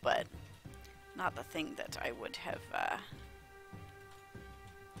menu, but not the thing that I would have,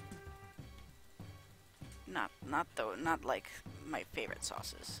 not like my favorite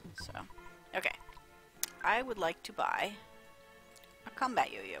sauces, so. Okay. I would like to buy a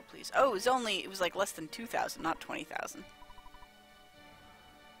combat yo-yo, please. Oh, it was like less than 2,000, not 20,000.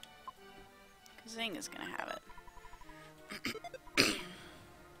 Zing is gonna have it.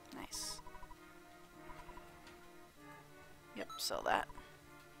 Nice. Yep, sell that.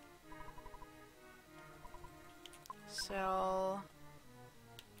 Sell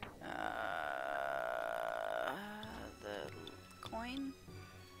the coin.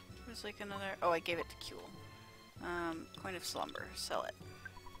 There's like another. Oh, I gave it to Kuel. Coin of slumber. Sell it.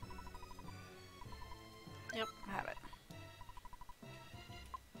 Yep, have it.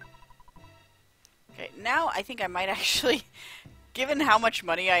 Okay, now I think I might actually, given how much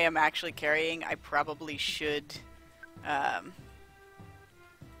money I am actually carrying, I probably should go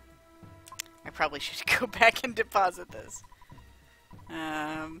back and deposit this.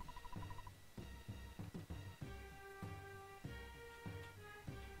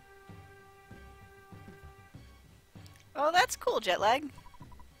 Oh, that's cool, Jetlag.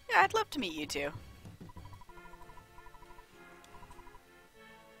 Yeah, I'd love to meet you too.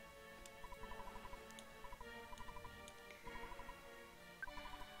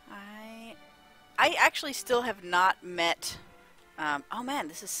 I actually still have not met... oh man,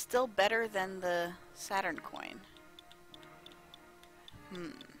 this is still better than the Saturn coin.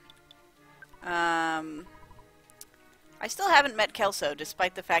 I still haven't met Kelso,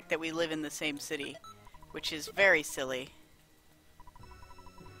 despite the fact that we live in the same city, which is very silly.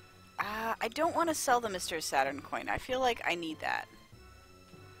 I don't want to sell the Mr. Saturn coin. I feel like I need that.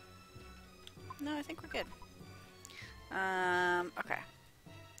 No, I think we're good. Okay.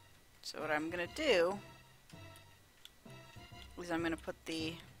 So what I'm gonna do is I'm gonna put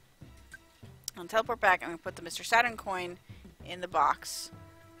the... I'll teleport back, I'm gonna put the Mr. Saturn coin in the box.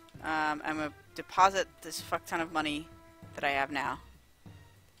 I'm gonna deposit this fuck ton of money that I have now.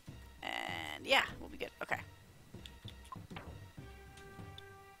 And yeah, we'll be good. Okay.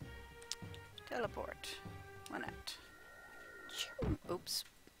 Teleport. Why not? Oops.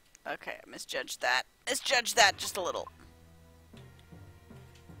 Okay, I misjudged that. Misjudged that just a little.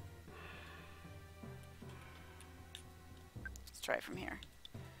 Let's try it from here.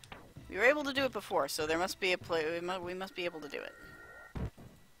 We were able to do it before, so there must be a play. We must be able to do it.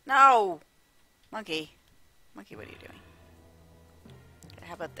 No! Monkey. Monkey, what are you doing? Okay,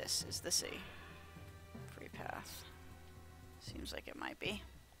 how about this? Is this a free path? Seems like it might be.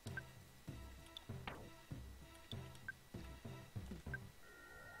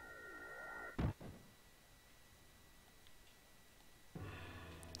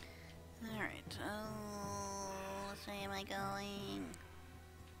 Alright, which way am I going?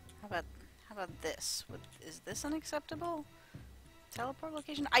 How about this? Is this unacceptable? Teleport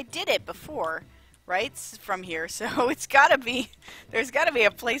location? I did it before, right? From here, so it's gotta be, there's gotta be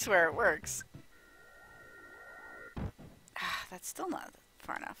a place where it works. Ah, that's still not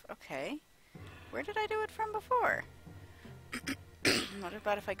far enough. Okay. Where did I do it from before? What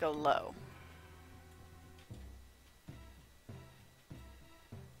about if I go low?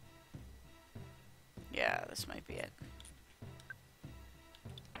 Yeah, this might be it.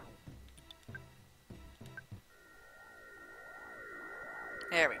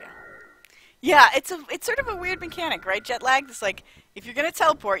 There we go. Yeah, it's sort of a weird mechanic, right? Jet lag. It's like if you're gonna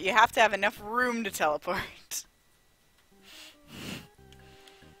teleport, you have to have enough room to teleport.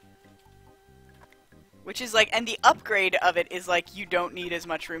 Which is like, and the upgrade of it is like you don't need as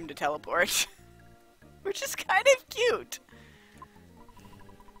much room to teleport, which is kind of cute.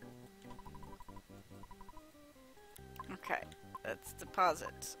 Okay, let's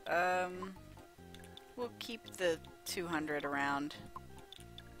deposit. We'll keep the 200 around.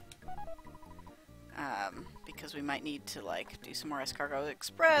 Because we might need to, like, do some more Escargot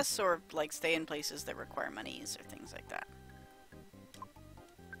Express, or, like, stay in places that require monies, or things like that.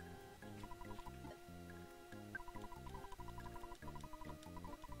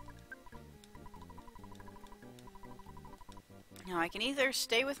 Now, I can either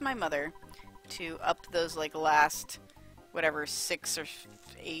stay with my mother to up those, like, last, whatever, 6 or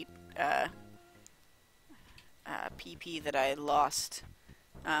 8, PP that I lost,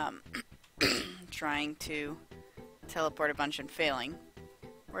 trying to teleport a bunch and failing,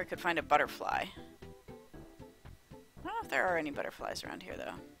 or I could find a butterfly. I don't know if there are any butterflies around here,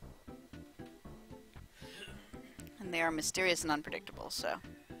 though. And they are mysterious and unpredictable, so...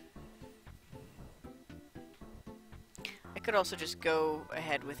 I could also just go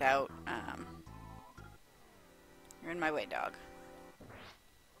ahead without, You're in my way, dog.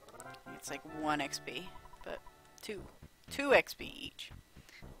 It's like 1 XP, but 2 XP each.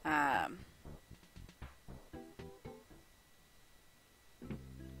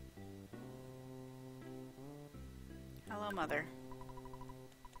 Hello, Mother.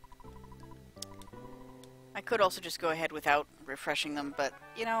 I could also just go ahead without refreshing them, but,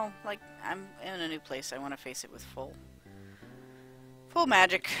 you know, like, I'm in a new place. I want to face it with full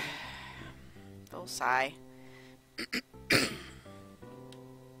magic. Full sigh.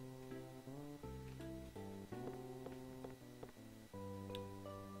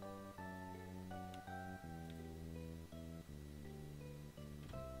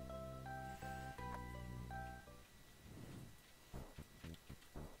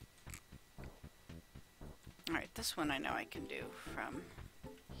 Alright, this one I know I can do from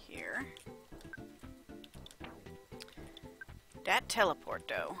here. That teleport,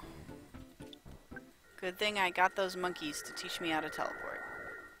 though. Good thing I got those monkeys to teach me how to teleport.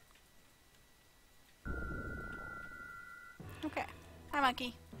 Okay. Hi,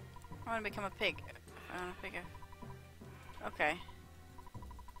 monkey. I want to become a pig. I want to pick a... Okay.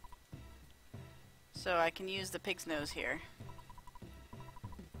 So I can use the pig's nose here.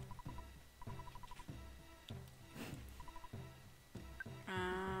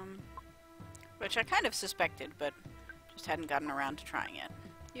 Which I kind of suspected, but just hadn't gotten around to trying it.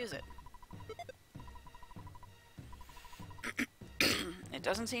 Use it. It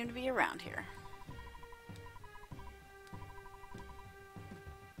doesn't seem to be around here.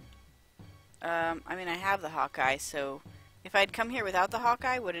 I mean, I have the Hawkeye, so if I'd come here without the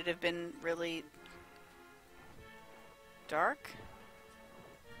Hawkeye, would it have been really dark?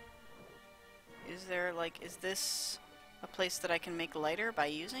 Is there, like, is this a place that I can make lighter by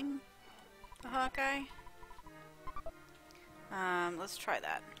using the Hawkeye? Let's try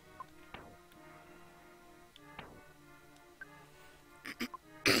that.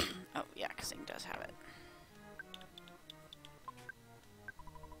 Oh, yeah, Sing does have it.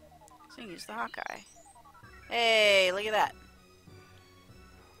 Sing, use the Hawkeye. Hey, look at that.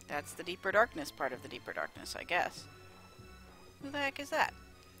 That's the Deeper Darkness part of the Deeper Darkness, I guess. Who the heck is that?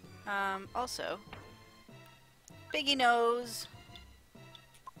 Also, Biggie Nose.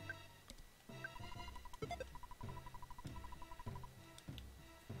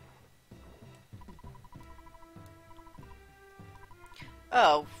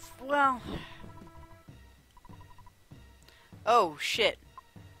 Oh, well... Oh, shit.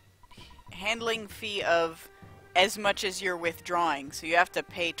 Handling fee of as much as you're withdrawing, so you have to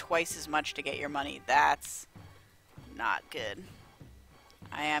pay twice as much to get your money. That's not good.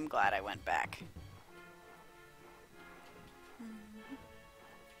 I am glad I went back.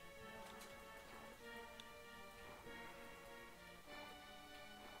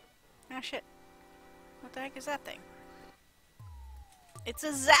 Oh shit. What the heck is that thing? It's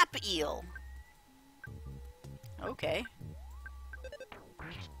a zap eel! Okay.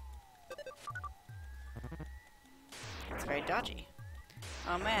 It's very dodgy.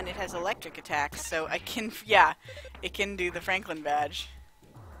 Oh man, it has electric attacks, so I can... yeah, it can do the Franklin badge.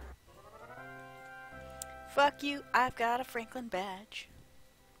 Fuck you, I've got a Franklin badge.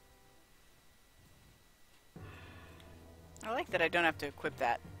 I like that I don't have to equip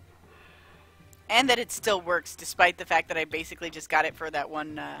that. And that it still works, despite the fact that I basically just got it for that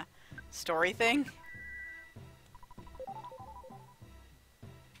one story thing.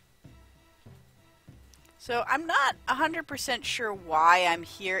 So I'm not 100% sure why I'm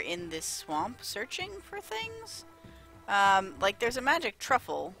here in this swamp searching for things. Like, there's a magic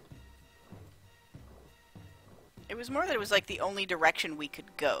truffle. It was more that it was like the only direction we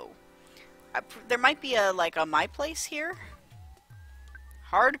could go. There might be a, like, a my place here.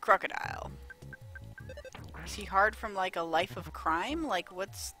 Hard crocodile. Is he hard from, like, a life of crime? Like,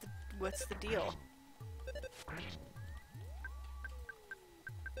 what's the deal?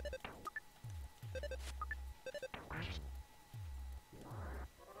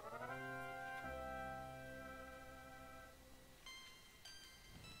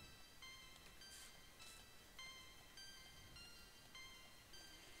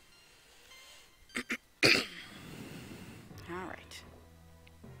 Alright.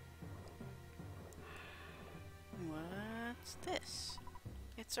 What's this?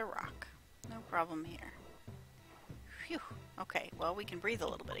 It's a rock. No problem here. Phew. Okay, well, we can breathe a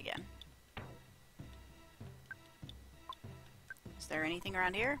little bit again. Is there anything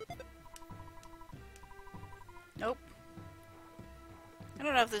around here? Nope. I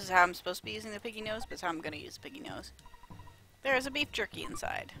don't know if this is how I'm supposed to be using the piggy nose, but it's how I'm gonna use the piggy nose. There is a beef jerky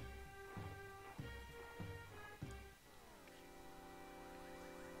inside.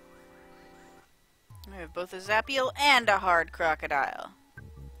 I have both a Zappiel and a hard crocodile.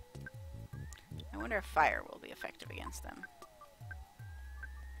 I wonder if fire will be effective against them.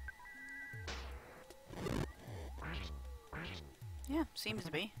 Yeah, seems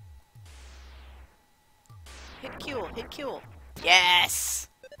to be. Hit Kuel, hit Kuel. Yes!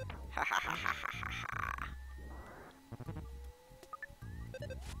 Ha ha ha ha ha ha.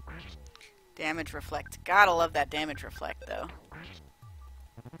 Damage reflect. Gotta love that damage reflect, though.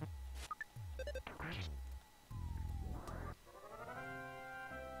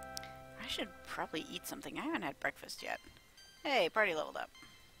 I should probably eat something. I haven't had breakfast yet. Hey, party leveled up.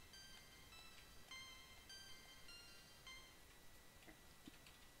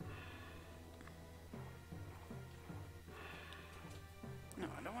 No,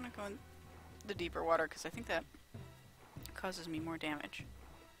 I don't want to go in the deeper water because I think that causes me more damage.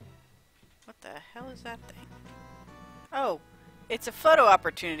 What the hell is that thing? Oh, it's a photo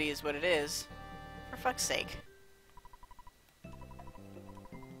opportunity is what it is. For fuck's sake.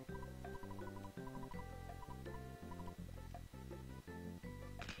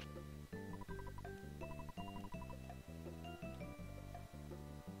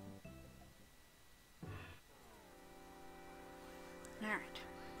 Alright.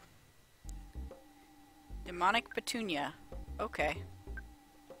 Demonic Petunia. Okay.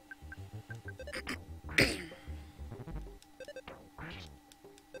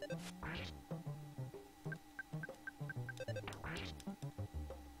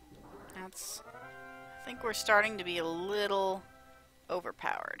 That's... I think we're starting to be a little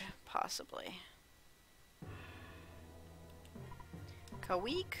overpowered, possibly.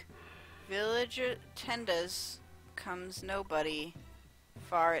 Kawik, villager tendas, comes nobody.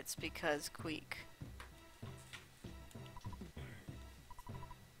 Far it's because Queek.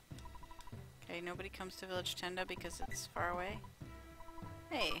 Okay, nobody comes to Village Tenda because it's far away.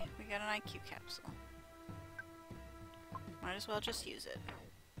 Hey, we got an IQ capsule. Might as well just use it.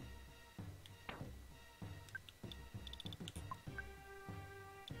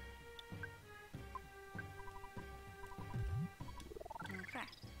 Okay.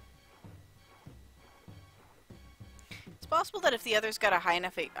 It's possible that if the others got a high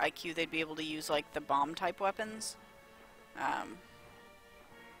enough IQ, they'd be able to use, like, the bomb-type weapons.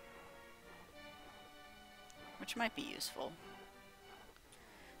 Which might be useful.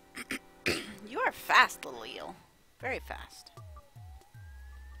 You are fast, little eel. Very fast.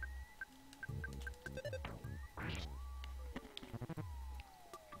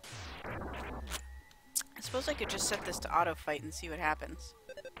 suppose I could just set this to auto fight and see what happens.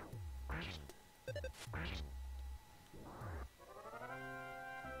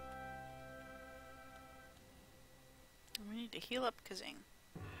 We need to heal up Kazing.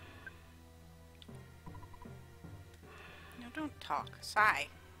 No, don't talk. Sigh.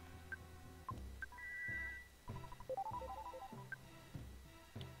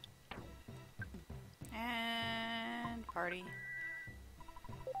 And party.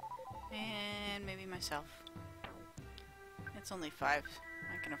 And maybe myself. It's only 5.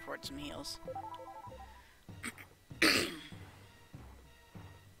 I can afford some heals. Okay.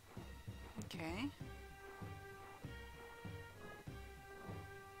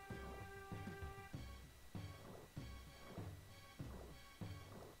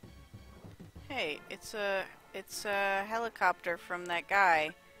 Hey, it's a helicopter from that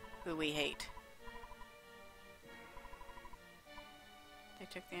guy who we hate. They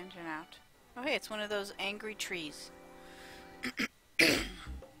took the engine out. Oh hey, it's one of those angry trees.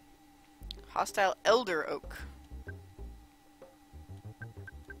 Hostile elder oak.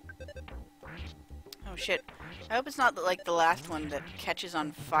 Oh shit. I hope it's not like the last one that catches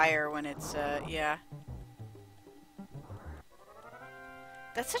on fire when it's, yeah.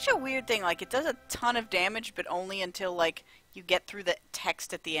 That's such a weird thing, like, it does a ton of damage, but only until, like, you get through the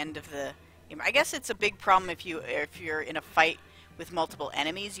text at the end of the game. I guess it's a big problem if you're in a fight with multiple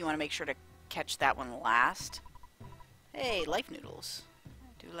enemies, you want to make sure to catch that one last. Hey, life noodles.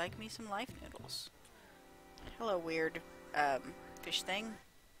 I do like me some life noodles. Hello, weird, fish thing.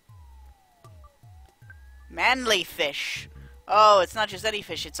 Manly fish! Oh, it's not just any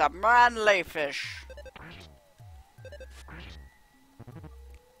fish, it's a manly fish!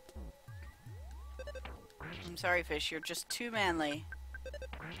 I'm sorry, fish, you're just too manly.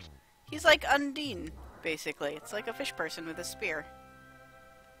 He's like Undine, basically. It's like a fish person with a spear.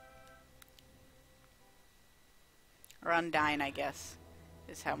 Or Undine, I guess,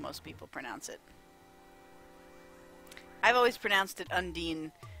 is how most people pronounce it. I've always pronounced it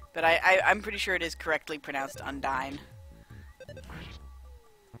Undine, but I'm pretty sure it is correctly pronounced Undine.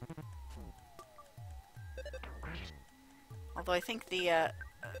 Although I think the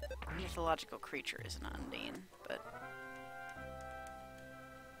mythological creature is an Undine, but...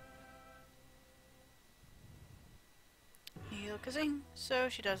 Heal Kazing, so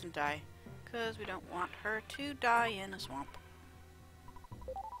she doesn't die. Because we don't want her to die in a swamp.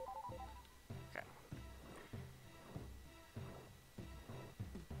 Okay.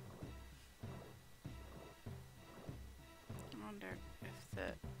 I wonder if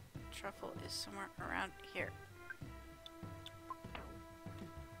the truffle is somewhere around here.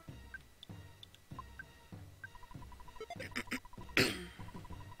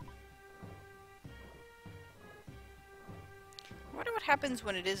 I wonder what happens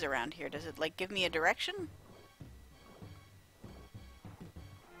when it is around here. Does it, like, give me a direction?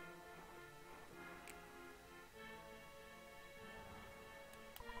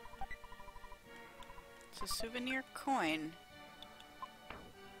 It's a souvenir coin.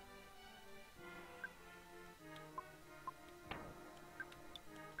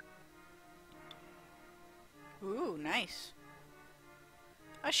 Ooh, nice.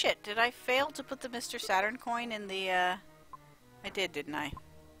 Oh shit, did I fail to put the Mr. Saturn coin in the, I did, didn't I?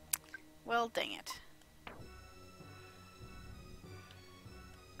 Well, dang it.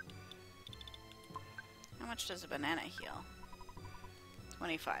 How much does a banana heal?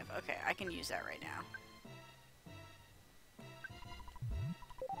 25. Okay, I can use that right now.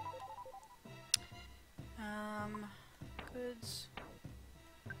 Goods.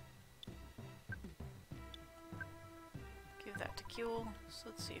 Give that to Kuel. So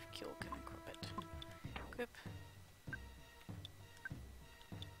let's see if Kuel can equip it. Equip.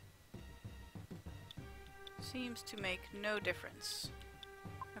 Seems to make no difference.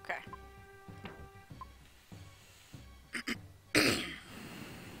 Okay.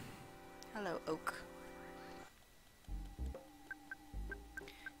 Hello, Oak.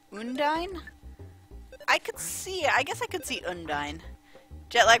 Undine? I guess I could see Undine.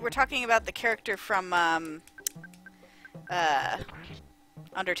 Jetlag, we're talking about the character from,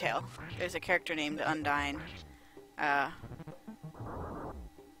 Undertale. There's a character named Undine.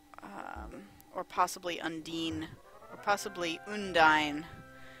 Or possibly Undine. Or possibly Undine.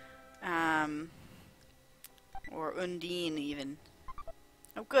 Or Undine, even.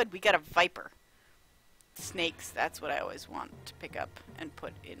 Oh good, we got a viper. Snakes, that's what I always want to pick up and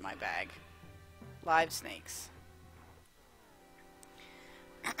put in my bag. Live snakes.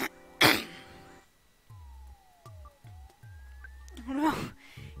 Oh no,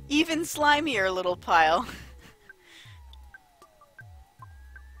 even slimier little pile.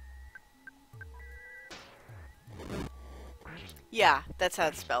 Yeah, that's how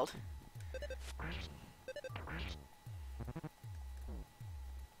it's spelled.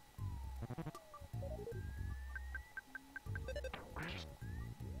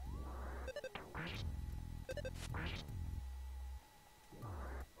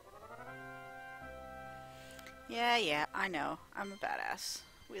 Yeah, I know. I'm a badass.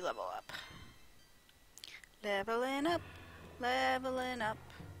 We level up. Leveling up, leveling up,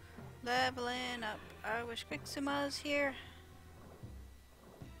 leveling up. I wish Quixuma's here.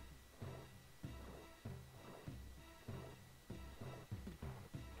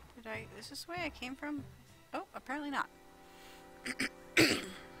 Is this the way I came from? Oh, apparently not.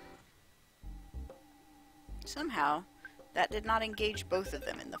 Somehow, that did not engage both of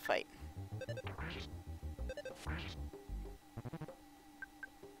them in the fight.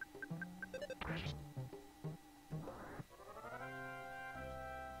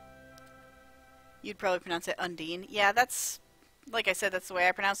 You'd probably pronounce it Undine. Yeah, that's, like I said, that's the way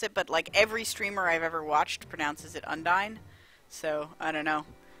I pronounce it, but like every streamer I've ever watched pronounces it Undine. So, I don't know.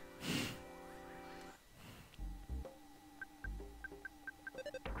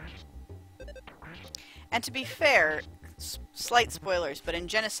 And to be fair, slight spoilers, but in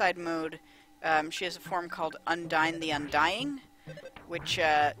genocide mode, she has a form called Undine the Undying, which,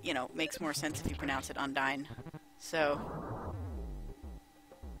 you know, makes more sense if you pronounce it Undine. So...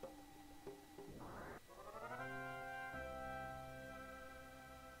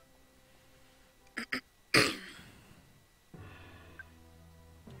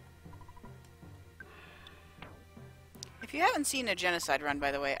 If you haven't seen a genocide run,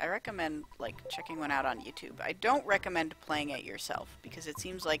 by the way, I recommend, like, checking one out on YouTube. I don't recommend playing it yourself, because it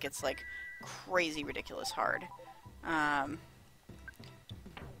seems like it's, like, crazy ridiculous hard. Hey,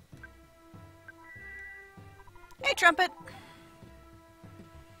 Trumpet!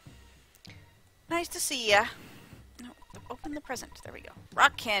 Nice to see ya. No, open the present. There we go.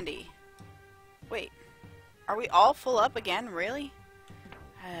 Rock candy. Wait. Are we all full up again? Really?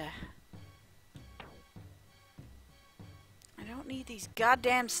 I don't need these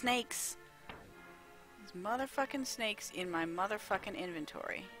goddamn snakes. These motherfucking snakes in my motherfucking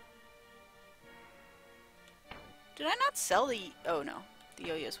inventory. Did I not sell the... Oh, no. The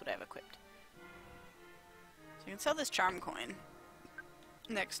yo-yos would I have equipped. So I can sell this charm coin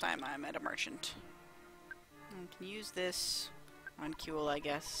next time I'm at a merchant. I can use this on Kuel, I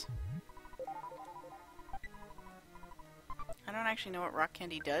guess. I don't actually know what rock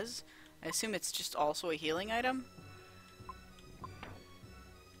candy does. I assume it's just also a healing item.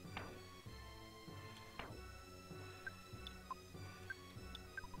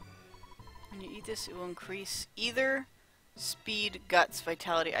 When you eat this, it will increase either speed, guts,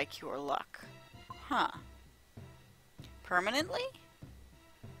 vitality, IQ, or luck. Huh. Permanently?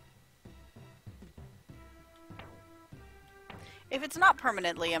 If it's not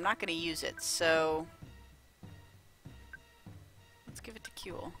permanently, I'm not going to use it, so... Let's give it to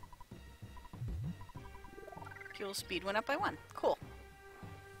Kuel. Kuel's speed went up by 1. Cool.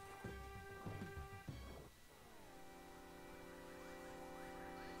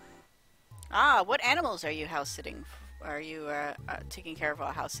 Ah, what animals are you house-sitting? Are you taking care of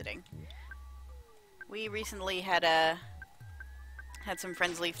while house-sitting? We recently had some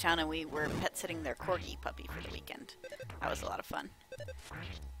friends leave town and we were pet-sitting their corgi puppy for the weekend. That was a lot of fun.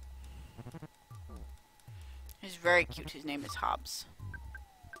 He's very cute. His name is Hobbs.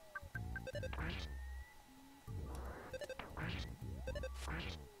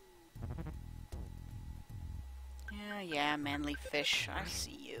 Yeah, manly fish. I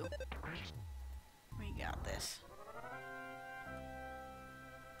see you. We got this.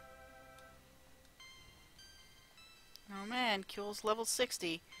 Oh man, Kuel's level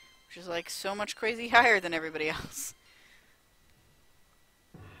 60, which is like so much crazy higher than everybody else.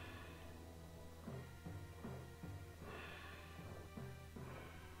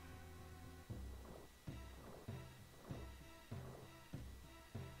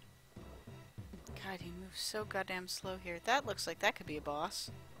 God, he moves so goddamn slow here. That looks like that could be a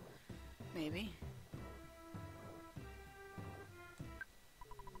boss. Maybe.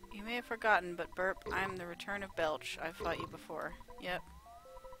 You may have forgotten, but Burp, I'm the return of Belch. I've fought you before. Yep.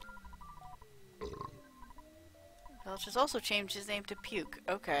 Belch has also changed his name to Puke.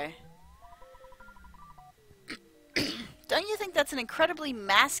 Okay. Don't you think that's an incredibly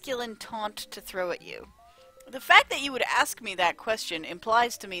masculine taunt to throw at you? The fact that you would ask me that question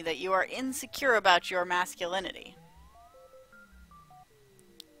implies to me that you are insecure about your masculinity.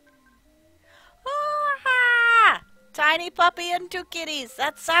 Ah! Tiny puppy and 2 kitties!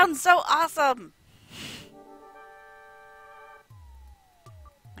 That sounds so awesome!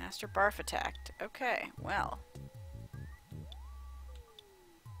 Master Barf attacked. Okay, well.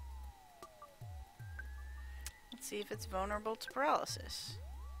 Let's see if it's vulnerable to paralysis.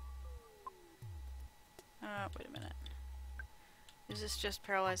 Wait a minute. Is this just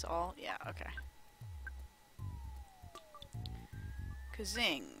paralyze all? Yeah, okay.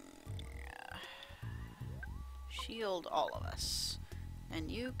 Kazing. Shield all of us.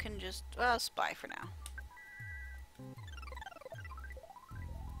 And you can just, well, spy for now.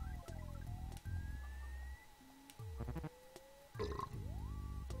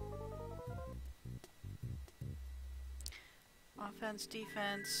 Offense,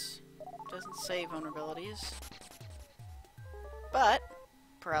 defense, doesn't say vulnerabilities. But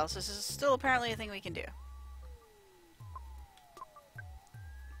paralysis is still apparently a thing we can do.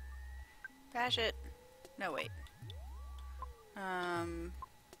 Bash it. No, wait.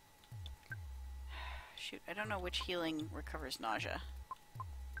 Shoot, I don't know which healing recovers nausea.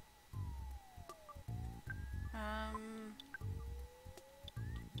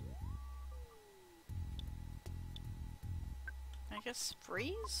 I guess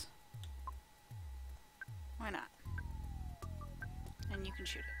freeze? Why not? And you can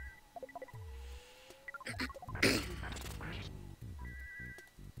shoot it.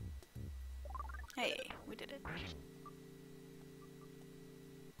 Hey, we did it.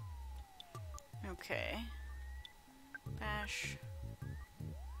 Okay. Bash.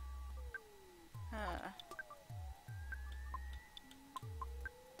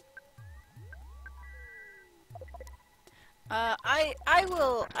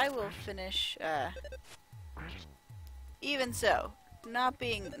 I will finish, even so, not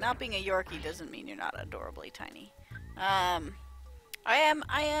being a Yorkie doesn't mean you're not adorably tiny. I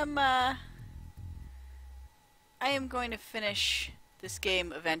am going to finish this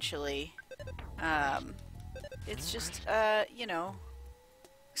game eventually. It's just, you know,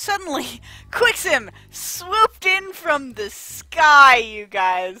 suddenly, Quixim swooped in from the sky, you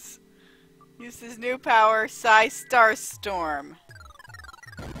guys! Used his new power, Psy Starstorm.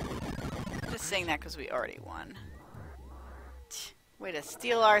 Just saying that because we already won. Way to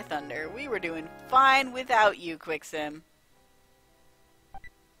steal our thunder. We were doing fine without you, Quixim.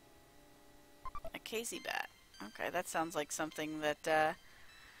 A Casey bat. Okay, that sounds like something that,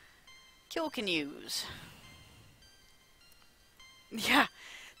 Kill can use. Yeah,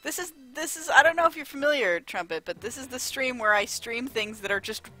 this is, I don't know if you're familiar, Trumpet, but this is the stream where I stream things that are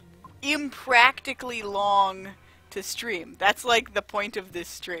just impractically long to stream. That's like the point of this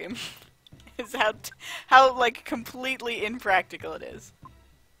stream. Is how like completely impractical it is.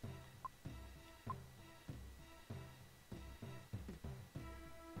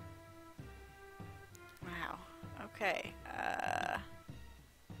 Wow. Okay. I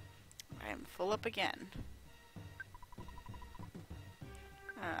am full up again.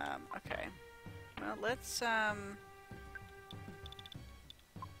 Okay. Well, let's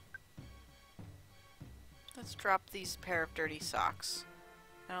drop these pair of dirty socks.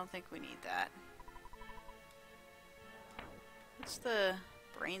 I don't think we need that. What's the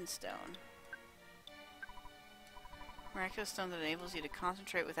brainstone? Miraculous stone that enables you to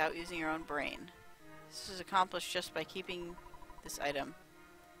concentrate without using your own brain. This is accomplished just by keeping this item.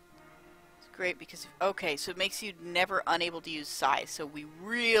 It's great because, okay, so it makes you never unable to use Psy, so we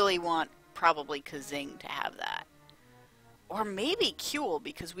really want probably Kazing to have that. Or maybe Kuel,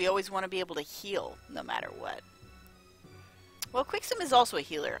 because we always want to be able to heal no matter what. Well, Quixim is also a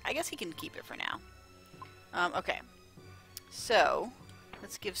healer. I guess he can keep it for now. Okay. So,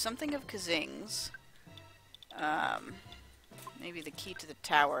 let's give something of Kazing's, maybe the key to the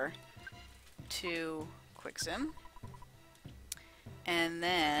tower, to Quixim. And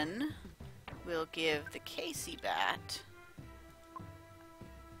then we'll give the Casey bat.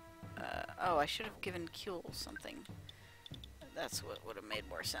 Oh, I should have given Kuel something. That's what would have made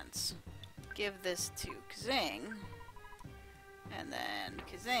more sense. Give this to Kazing. And then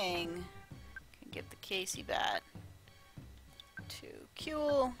Kazing can give the Casey bat to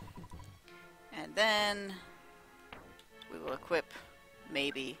Kuel. And then we will equip,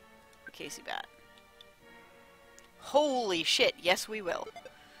 maybe, the Casey bat. Holy shit, yes we will.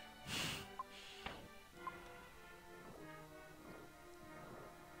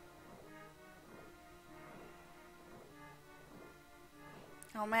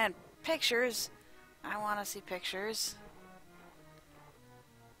 Oh man, pictures! I want to see pictures.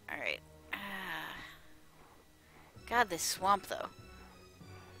 Alright. God, this swamp though.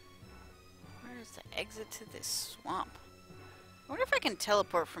 Where is the exit to this swamp? I wonder if I can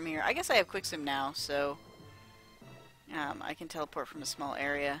teleport from here. I guess I have Quixim now, so I can teleport from a small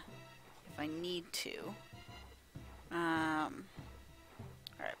area if I need to. Alright,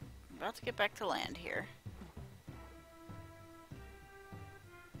 I'm about to get back to land here.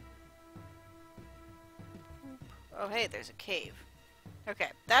 Oh, hey, there's a cave. Okay,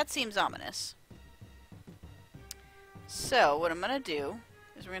 that seems ominous. So, what I'm going to do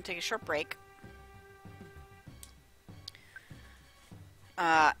is we're going to take a short break.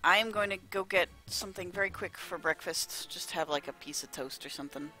 I'm going to go get something very quick for breakfast. Just have like a piece of toast or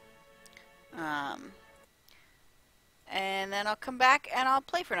something. And then I'll come back and I'll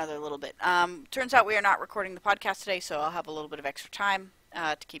play for another little bit. Turns out we are not recording the podcast today, so I'll have a little bit of extra time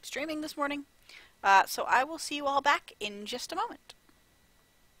to keep streaming this morning. So I will see you all back in just a moment.